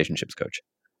or a relationships coach?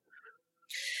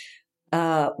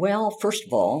 Well, first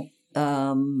of all,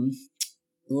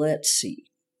 let's see.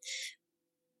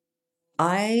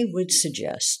 I would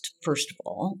suggest, first of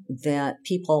all, that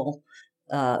people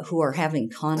who are having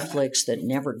conflicts that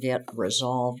never get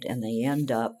resolved and they end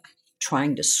up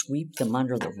trying to sweep them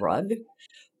under the rug,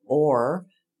 or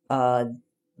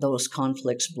those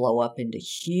conflicts blow up into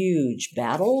huge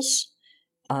battles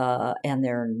and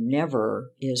there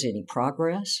never is any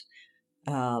progress,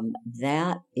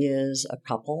 that is a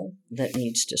couple that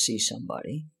needs to see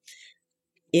somebody.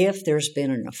 If there's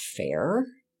been an affair,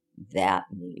 that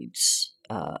needs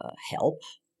help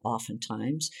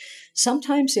oftentimes.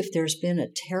 Sometimes if there's been a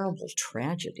terrible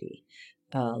tragedy,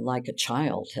 like a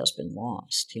child has been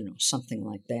lost, something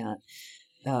like that,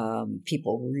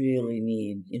 people really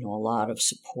need, a lot of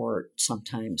support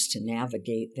sometimes to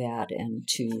navigate that and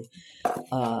to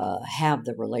have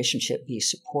the relationship be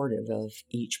supportive of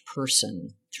each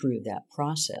person through that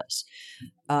process.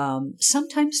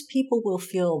 Sometimes people will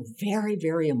feel very,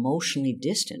 very emotionally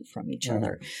distant from each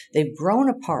other. They've grown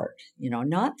apart,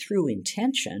 not through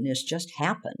intention. It's just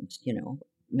happened,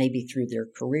 maybe through their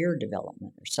career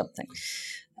development or something.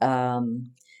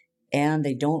 And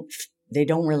they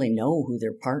don't really know who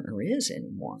their partner is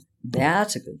anymore.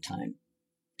 That's a good time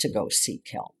to go seek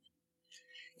help.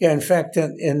 Yeah, in fact,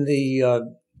 in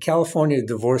the California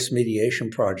Divorce Mediation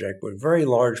Project, a very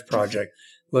large project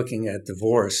looking at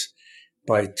divorce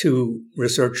by two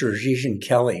researchers, Zhizhen and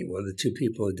Kelly were the two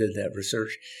people who did that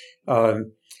research.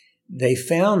 They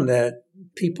found that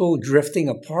people drifting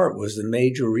apart was the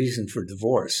major reason for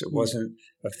divorce. It wasn't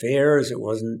affairs. It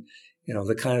wasn't,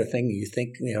 the kind of thing you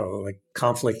think, like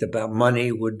conflict about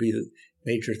money would be the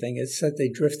major thing. It's that they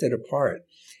drifted apart.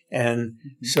 And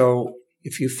so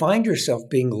if you find yourself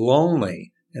being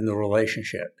lonely in the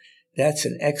relationship, that's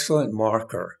an excellent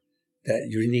marker that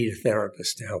you need a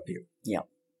therapist to help you. Yeah,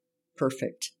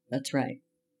 perfect. That's right.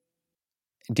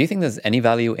 Do you think there's any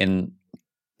value in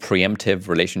preemptive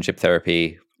relationship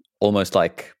therapy, almost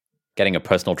like getting a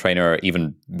personal trainer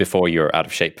even before you're out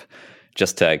of shape,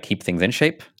 just to keep things in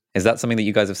shape? Is that something that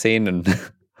you guys have seen? And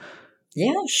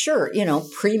yeah, sure.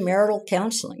 Premarital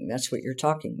counseling, that's what you're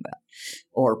talking about.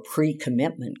 Or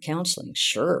pre-commitment counseling,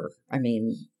 sure. I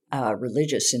mean,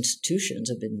 religious institutions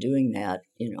have been doing that,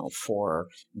 for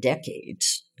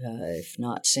decades, if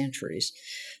not centuries.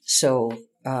 So,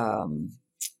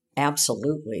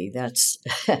 absolutely, that's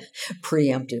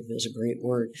preemptive is a great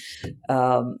word.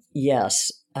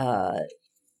 Yes,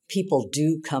 people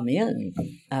do come in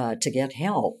to get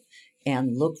help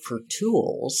and look for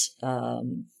tools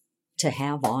to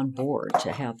have on board,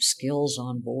 to have skills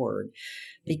on board,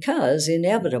 because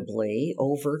inevitably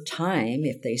over time,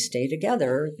 if they stay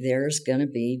together, there's going to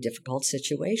be difficult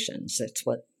situations. That's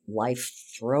what life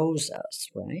throws us,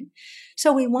 right?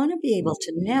 So we want to be able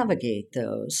to navigate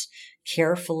those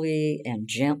carefully and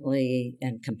gently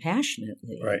and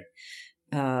compassionately. Right.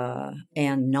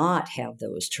 And not have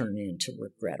those turn into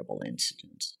regrettable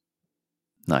incidents.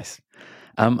 Nice.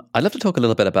 I'd love to talk a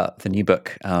little bit about the new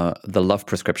book, The Love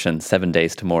Prescription: 7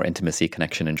 Days to More Intimacy,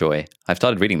 Connection, and Joy. I've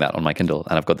started reading that on my Kindle,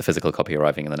 and I've got the physical copy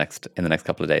arriving in the next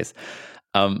couple of days.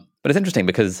 But it's interesting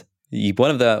because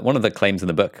one of the claims in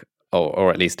the book,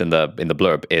 or at least in the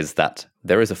blurb, is that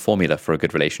there is a formula for a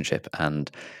good relationship.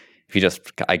 And if you the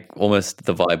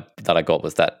vibe that I got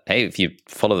was that, hey, if you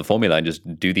follow the formula and just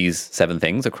do these 7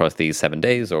 things across these 7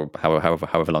 days, or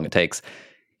however long it takes,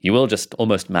 you will just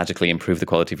almost magically improve the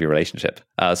quality of your relationship.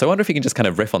 So I wonder if you can just kind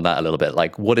of riff on that a little bit.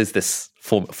 Like, what is this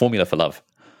formula for love?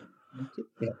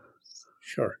 Yeah,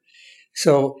 sure.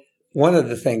 So one of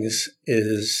the things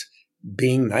is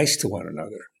being nice to one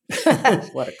another.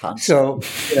 What a concept.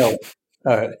 So,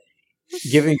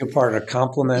 giving your partner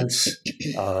compliments,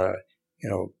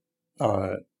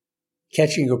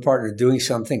 catching your partner doing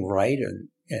something right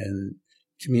and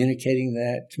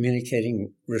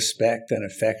communicating respect and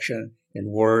affection in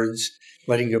words,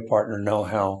 letting your partner know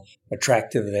how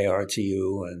attractive they are to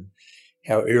you and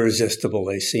how irresistible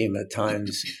they seem at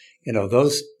times.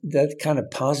 That kind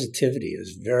of positivity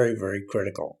is very, very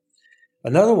critical.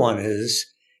 Another one is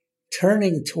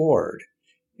turning toward.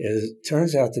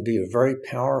 Turns out to be a very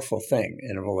powerful thing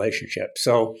in a relationship.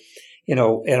 So, in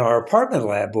our apartment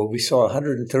lab where we saw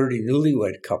 130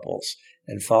 newlywed couples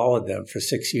and followed them for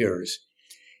 6 years,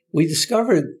 we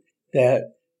discovered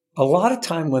that a lot of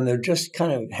time when they're just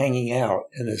kind of hanging out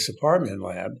in this apartment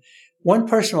lab, one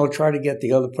person will try to get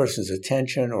the other person's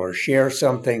attention or share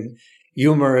something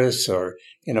humorous or,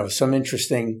 some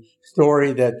interesting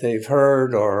story that they've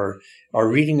heard or are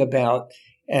reading about.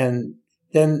 And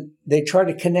then they try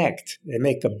to connect. They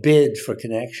make a bid for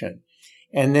connection.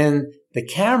 And then the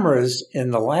cameras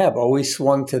in the lab always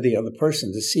swung to the other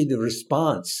person to see the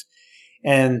response.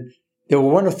 And there were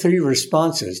 1 of 3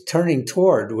 responses: turning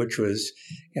toward, which was,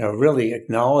 really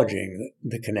acknowledging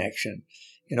the connection.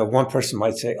 One person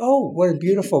might say, "Oh, what a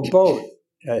beautiful boat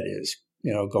that is,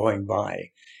 going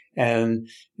by." And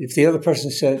if the other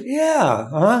person said,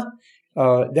 "Yeah,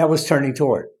 that was turning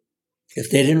toward." If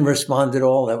they didn't respond at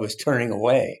all, that was turning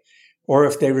away. Or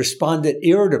if they responded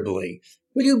irritably,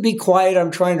 "Will you be quiet?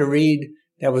 I'm trying to read,"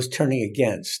 that was turning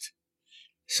against.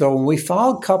 So when we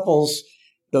followed couples,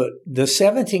 the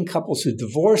 17 couples who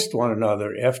divorced one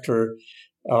another after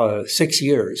 6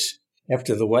 years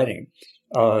after the wedding,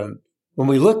 when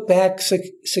we look back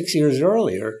six years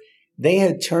earlier, they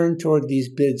had turned toward these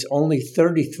bids only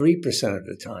 33% of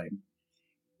the time,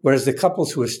 whereas the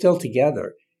couples who were still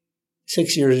together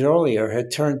 6 years earlier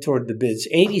had turned toward the bids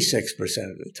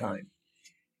 86% of the time.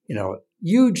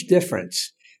 Huge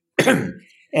difference.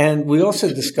 And we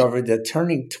also discovered that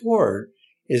turning toward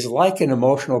is like an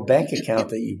emotional bank account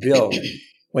that you build.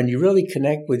 When you really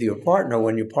connect with your partner,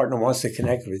 when your partner wants to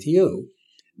connect with you,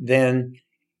 then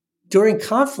during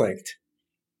conflict,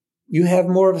 you have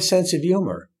more of a sense of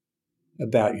humor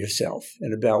about yourself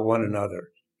and about one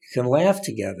another. You can laugh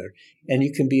together and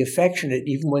you can be affectionate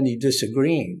even when you're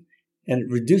disagreeing, and it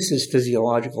reduces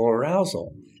physiological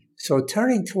arousal. So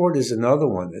turning toward is another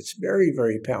one that's very,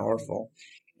 very powerful.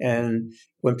 And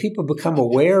when people become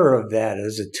aware of that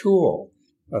as a tool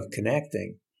of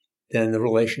connecting, then the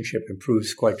relationship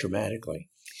improves quite dramatically.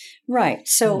 Right.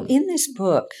 So in this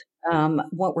book,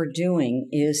 what we're doing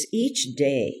is each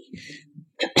day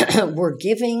we're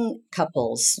giving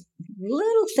couples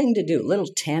little thing to do, little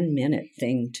 10-minute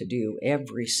thing to do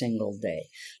every single day.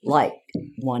 Like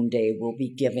one day we'll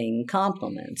be giving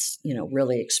compliments,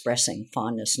 really expressing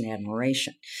fondness and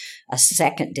admiration. A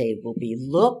second day will be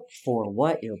look for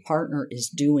what your partner is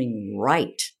doing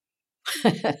right.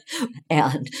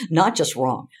 And not just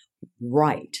wrong,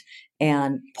 right.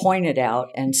 And point it out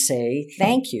and say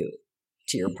thank you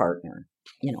to your partner.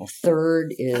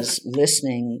 Third is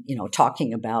listening,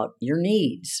 talking about your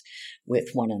needs with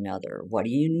one another. What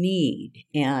do you need?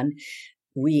 And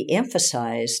we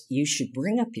emphasize you should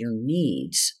bring up your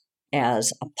needs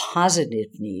as a positive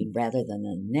need rather than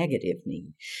a negative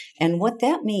need. And what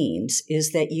that means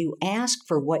is that you ask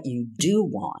for what you do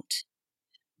want,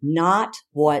 not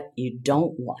what you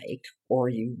don't like or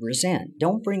you resent.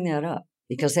 Don't bring that up,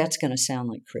 because that's going to sound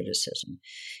like criticism.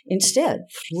 Instead,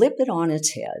 flip it on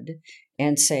its head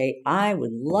and say, I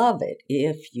would love it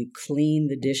if you clean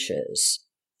the dishes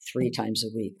 3 times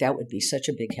a week. That would be such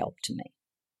a big help to me.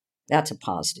 That's a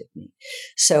positive need.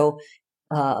 So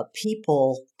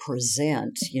people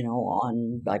present,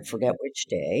 on, I forget which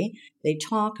day, they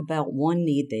talk about one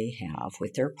need they have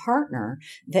with their partner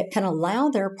that can allow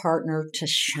their partner to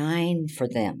shine for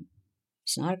them.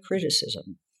 It's not a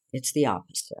criticism. It's the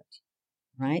opposite,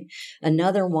 right?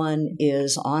 Another one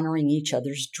is honoring each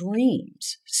other's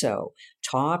dreams. So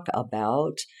talk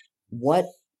about what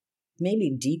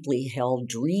maybe deeply held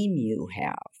dream you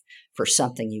have for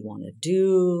something you want to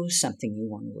do, something you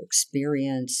want to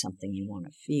experience, something you want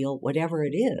to feel, whatever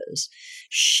it is.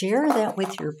 Share that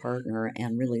with your partner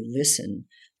and really listen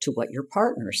to what your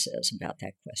partner says about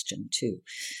that question too.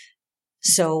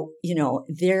 So,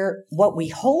 what we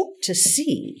hope to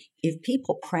see if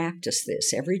people practice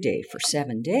this every day for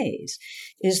 7 days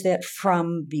is that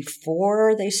from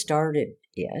before they started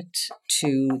it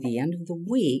to the end of the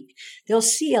week, they'll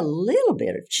see a little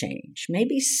bit of change.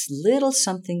 Maybe little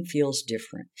something feels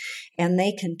different. And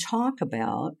they can talk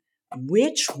about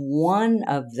which one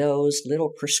of those little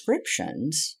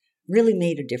prescriptions really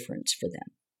made a difference for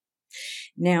them.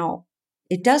 Now,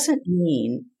 it doesn't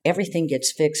mean everything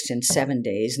gets fixed in 7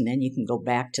 days and then you can go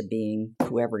back to being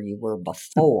whoever you were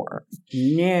before.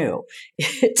 No,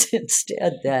 it's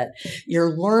instead that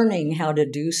you're learning how to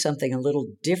do something a little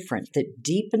different that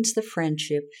deepens the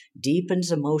friendship,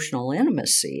 deepens emotional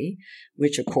intimacy,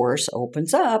 which of course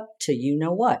opens up to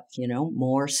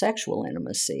more sexual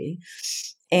intimacy,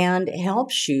 and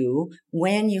helps you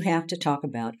when you have to talk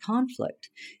about conflict.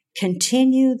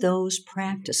 Continue those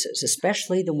practices,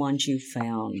 especially the ones you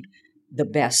found the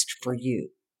best for you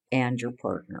and your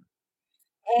partner.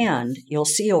 And you'll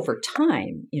see over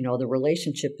time, the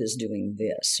relationship is doing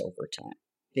this over time.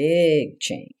 Big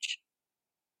change.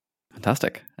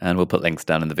 Fantastic. And we'll put links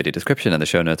down in the video description and the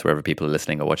show notes wherever people are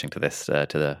listening or watching to this, to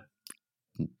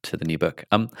the new book.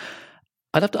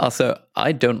 I'd have to ask, so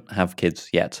I don't have kids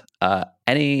yet.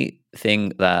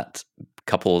 Anything that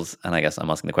couples, and I guess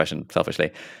I'm asking the question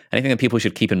selfishly, anything that people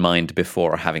should keep in mind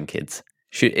before having kids?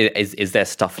 Is there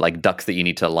stuff like ducks that you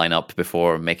need to line up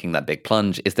before making that big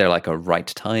plunge? Is there like a right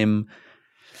time?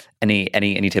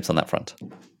 Any tips on that front?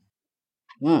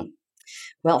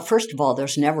 Well, first of all,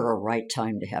 there's never a right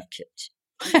time to have kids.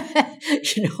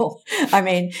 In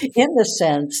the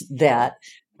sense that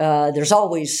there's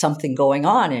always something going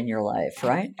on in your life,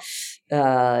 right?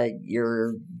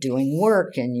 You're doing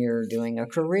work and you're doing a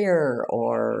career,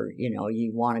 or,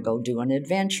 you want to go do an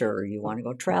adventure, or you want to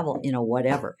go travel,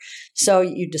 whatever. So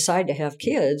you decide to have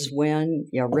kids when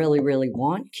you really, really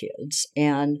want kids,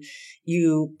 and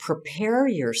you prepare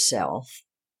yourself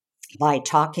by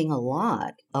talking a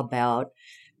lot about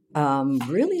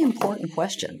really important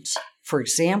questions. For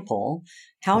example,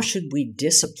 how should we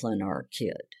discipline our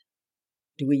kid?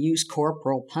 Do we use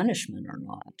corporal punishment or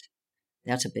not?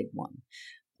 That's a big one.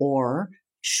 Or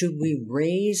should we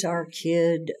raise our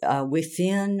kid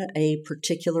within a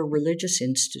particular religious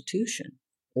institution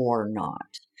or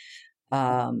not?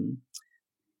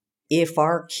 If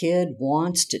our kid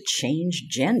wants to change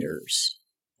genders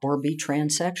or be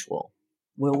transsexual,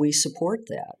 will we support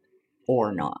that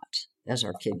or not as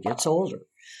our kid gets older?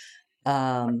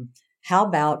 How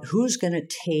about who's going to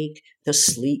take the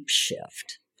sleep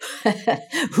shift?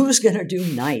 Who's going to do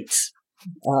nights?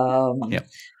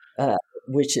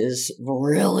 Which is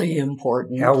really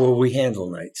important. How will we handle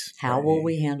nights? Will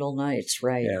we handle nights?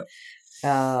 Right.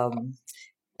 Yeah.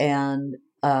 And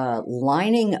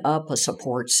lining up a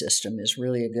support system is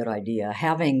really a good idea.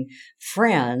 Having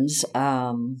friends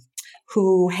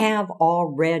who have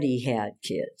already had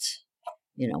kids,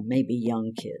 maybe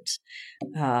young kids.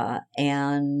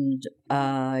 And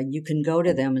you can go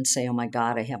to them and say, oh my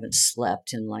God, I haven't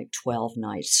slept in like 12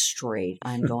 nights straight.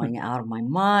 I'm going out of my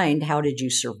mind. How did you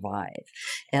survive?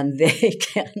 And they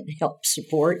can help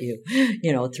support you,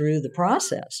 through the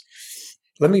process.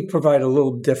 Let me provide a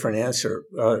little different answer.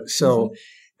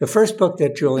 The first book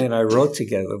that Julie and I wrote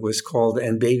together was called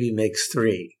And Baby Makes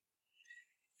Three.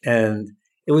 And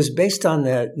it was based on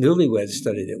that newlywed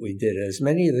study that we did. As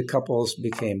many of the couples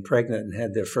became pregnant and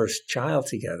had their first child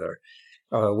together,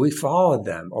 we followed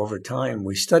them over time.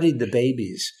 We studied the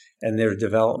babies and their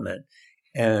development.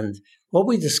 And what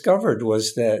we discovered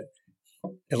was that,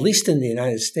 at least in the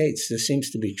United States, this seems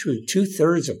to be true,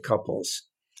 2/3 of couples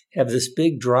have this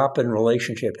big drop in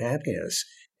relationship happiness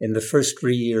in the first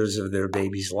 3 years of their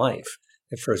baby's life,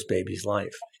 their first baby's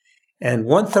life. And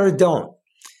 1/3 don't.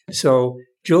 So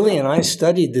Julie and I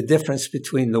studied the difference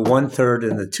between the 1/3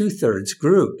 and the 2/3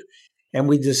 group. And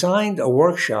we designed a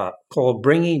workshop called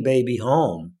Bringing Baby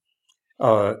Home,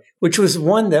 which was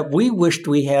one that we wished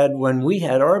we had when we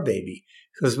had our baby.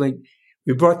 Because we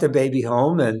brought the baby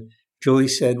home and Julie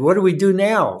said, "What do we do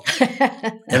now?"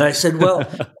 And I said, "Well,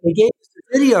 they gave us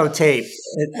the videotape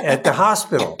at the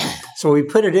hospital." So we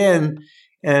put it in,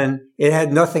 and it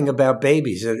had nothing about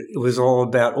babies. It was all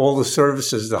about all the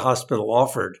services the hospital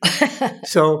offered.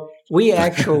 So we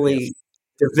actually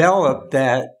developed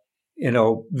that,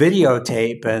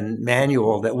 videotape and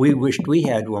manual that we wished we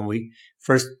had when we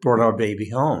first brought our baby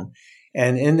home.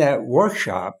 And in that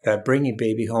workshop, that Bringing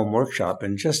Baby Home workshop,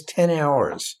 in just 10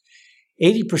 hours,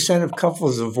 80% of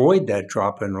couples avoid that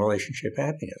drop in relationship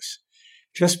happiness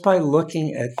just by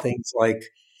looking at things like,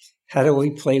 how do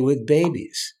we play with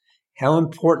babies? How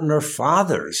important are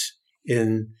fathers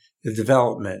in the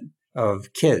development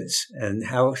of kids, and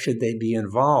how should they be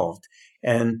involved?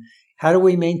 And how do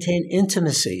we maintain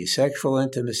intimacy, sexual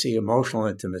intimacy, emotional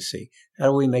intimacy? How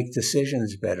do we make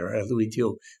decisions better? How do we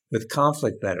deal with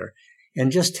conflict better?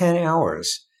 In just 10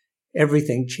 hours,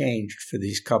 everything changed for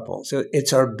these couples. So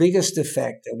it's our biggest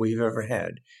effect that we've ever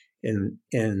had in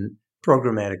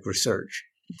programmatic research.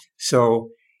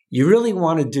 So you really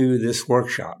want to do this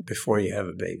workshop before you have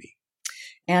a baby.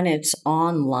 And it's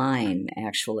online,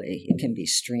 actually. It can be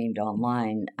streamed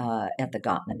online at the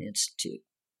Gottman Institute.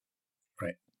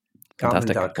 Right.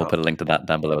 Fantastic. We'll put a link to that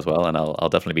down below as well, and I'll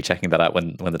definitely be checking that out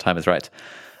when the time is right.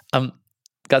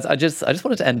 Guys, I just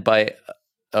wanted to end by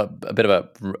a bit of a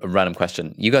random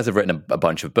question. You guys have written a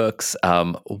bunch of books.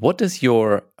 What does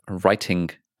your writing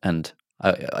and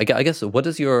I guess what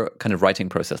does your kind of writing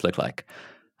process look like?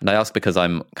 And I ask because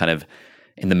I'm kind of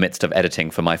in the midst of editing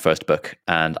for my first book,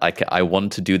 and I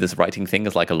want to do this writing thing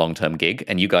as like a long-term gig,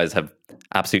 and you guys have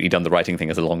absolutely done the writing thing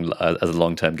as a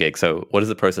long-term gig. So what does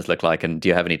the process look like, and do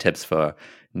you have any tips for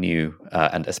new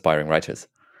and aspiring writers?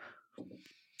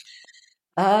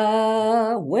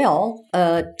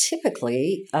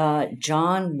 Typically,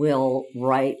 John will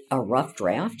write a rough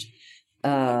draft,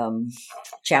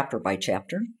 chapter by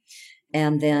chapter,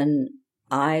 and then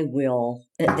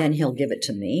then he'll give it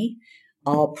to me.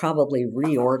 I'll probably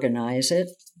reorganize it,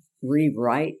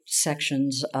 rewrite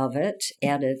sections of it,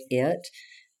 edit it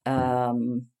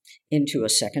into a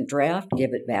second draft,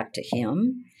 give it back to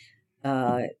him.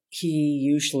 He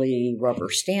usually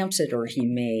rubber stamps it, or he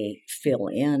may fill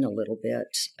in a little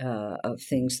bit of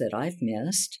things that I've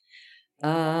missed.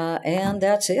 And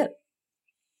that's it.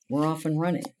 We're off and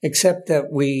running. Except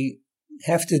that we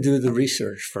have to do the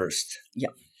research first. Yeah,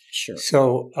 sure.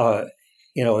 So,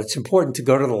 it's important to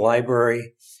go to the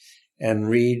library and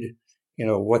read,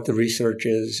 what the research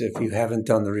is if you haven't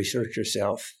done the research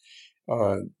yourself.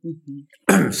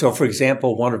 So, for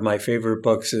example, one of my favorite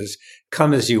books is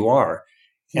Come As You Are.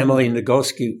 Emily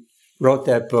Nagoski wrote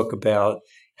that book about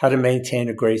how to maintain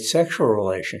a great sexual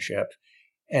relationship.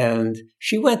 And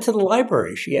she went to the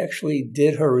library. She actually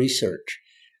did her research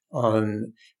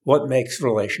on what makes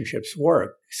relationships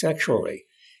work sexually.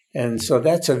 And so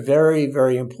that's a very,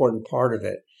 very important part of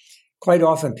it. Quite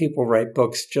often people write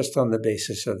books just on the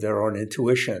basis of their own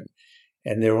intuition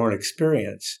and their own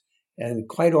experience. And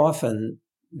quite often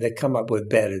they come up with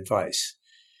bad advice.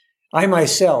 I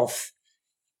myself,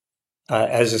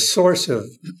 as a source of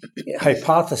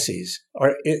hypotheses,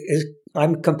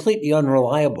 I'm completely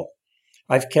unreliable.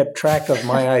 I've kept track of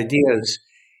my ideas,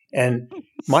 and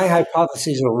my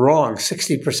hypotheses are wrong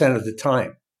 60% of the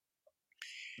time.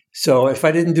 So if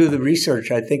I didn't do the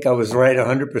research, I think I was right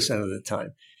 100% of the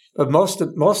time. But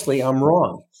mostly I'm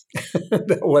wrong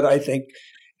about what I think,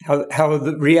 how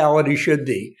the reality should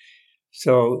be.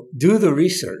 So do the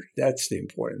research. That's the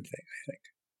important thing, I think.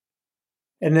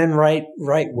 And then write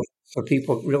so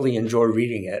people really enjoy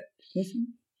reading it.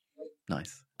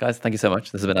 Nice. Guys, thank you so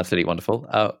much. This has been absolutely wonderful.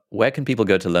 Where can people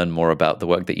go to learn more about the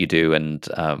work that you do and,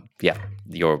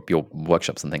 your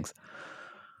workshops and things?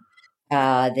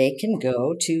 They can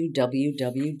go to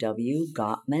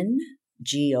www.gottman,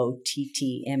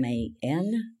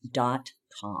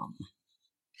 GOTTMAN.com.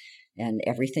 And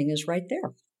everything is right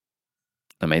there.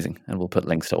 Amazing. And we'll put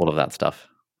links to all of that stuff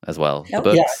as well. Yep.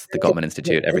 The books, the Gottman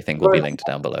Institute, everything will be linked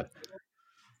down below.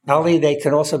 Ali, they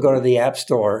can also go to the App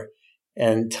Store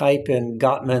and type in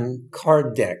Gottman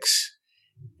Card Decks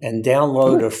and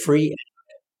download a free app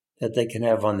that they can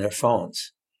have on their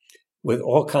phones with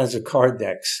all kinds of card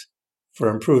decks for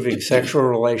improving sexual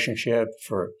relationship,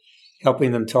 for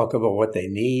helping them talk about what they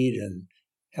need and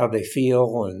how they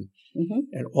feel, and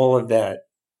And all of that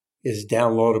is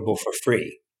downloadable for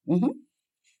free. Mm-hmm.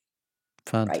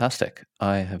 Fantastic.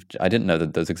 Right. I didn't know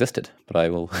that those existed, but I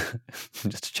will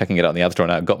just checking it out in the App Store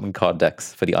now. Gottman card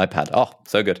decks for the iPad. Oh,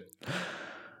 so good.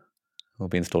 We'll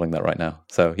be installing that right now.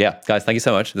 So yeah, guys, thank you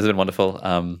so much. This has been wonderful.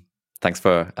 Thanks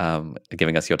for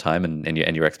giving us your time and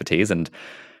your expertise, and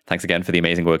thanks again for the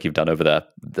amazing work you've done over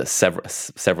the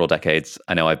several decades.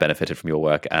 I know I've benefited from your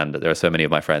work, and there are so many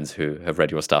of my friends who have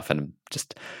read your stuff and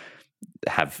just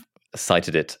have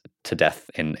cited it to death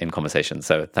in conversations.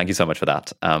 So thank you so much for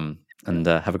that. And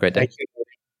have a great day. Thank you.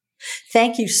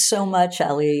 Thank you so much,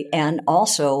 Ali. And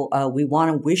also, we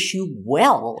want to wish you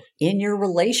well in your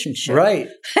relationship. Right.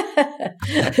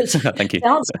 Thank you.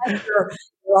 Sounds like you're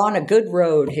on a good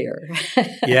road here.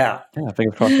 Yeah.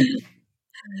 Fingers crossed.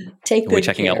 Take good We're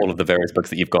checking care. out all of the various books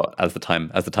that you've got as the time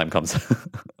comes.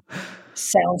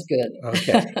 Sounds good.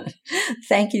 Okay.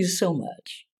 Thank you so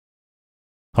much.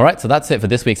 All right, so that's it for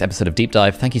this week's episode of Deep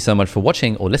Dive. Thank you so much for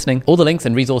watching or listening. All the links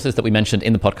and resources that we mentioned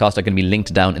in the podcast are going to be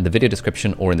linked down in the video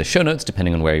description or in the show notes,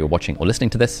 depending on where you're watching or listening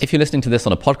to this. If you're listening to this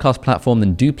on a podcast platform,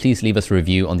 then do please leave us a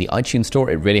review on the iTunes store.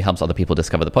 It really helps other people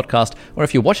discover the podcast. Or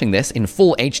if you're watching this in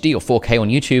full HD or 4K on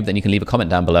YouTube, then you can leave a comment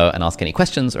down below and ask any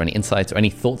questions or any insights or any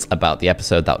thoughts about the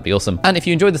episode. That would be awesome. And if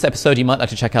you enjoyed this episode, you might like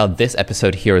to check out this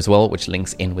episode here as well, which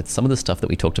links in with some of the stuff that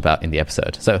we talked about in the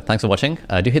episode. So thanks for watching.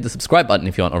 Do hit the subscribe button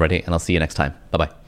if you aren't already, and I'll see you next time. Bye-bye.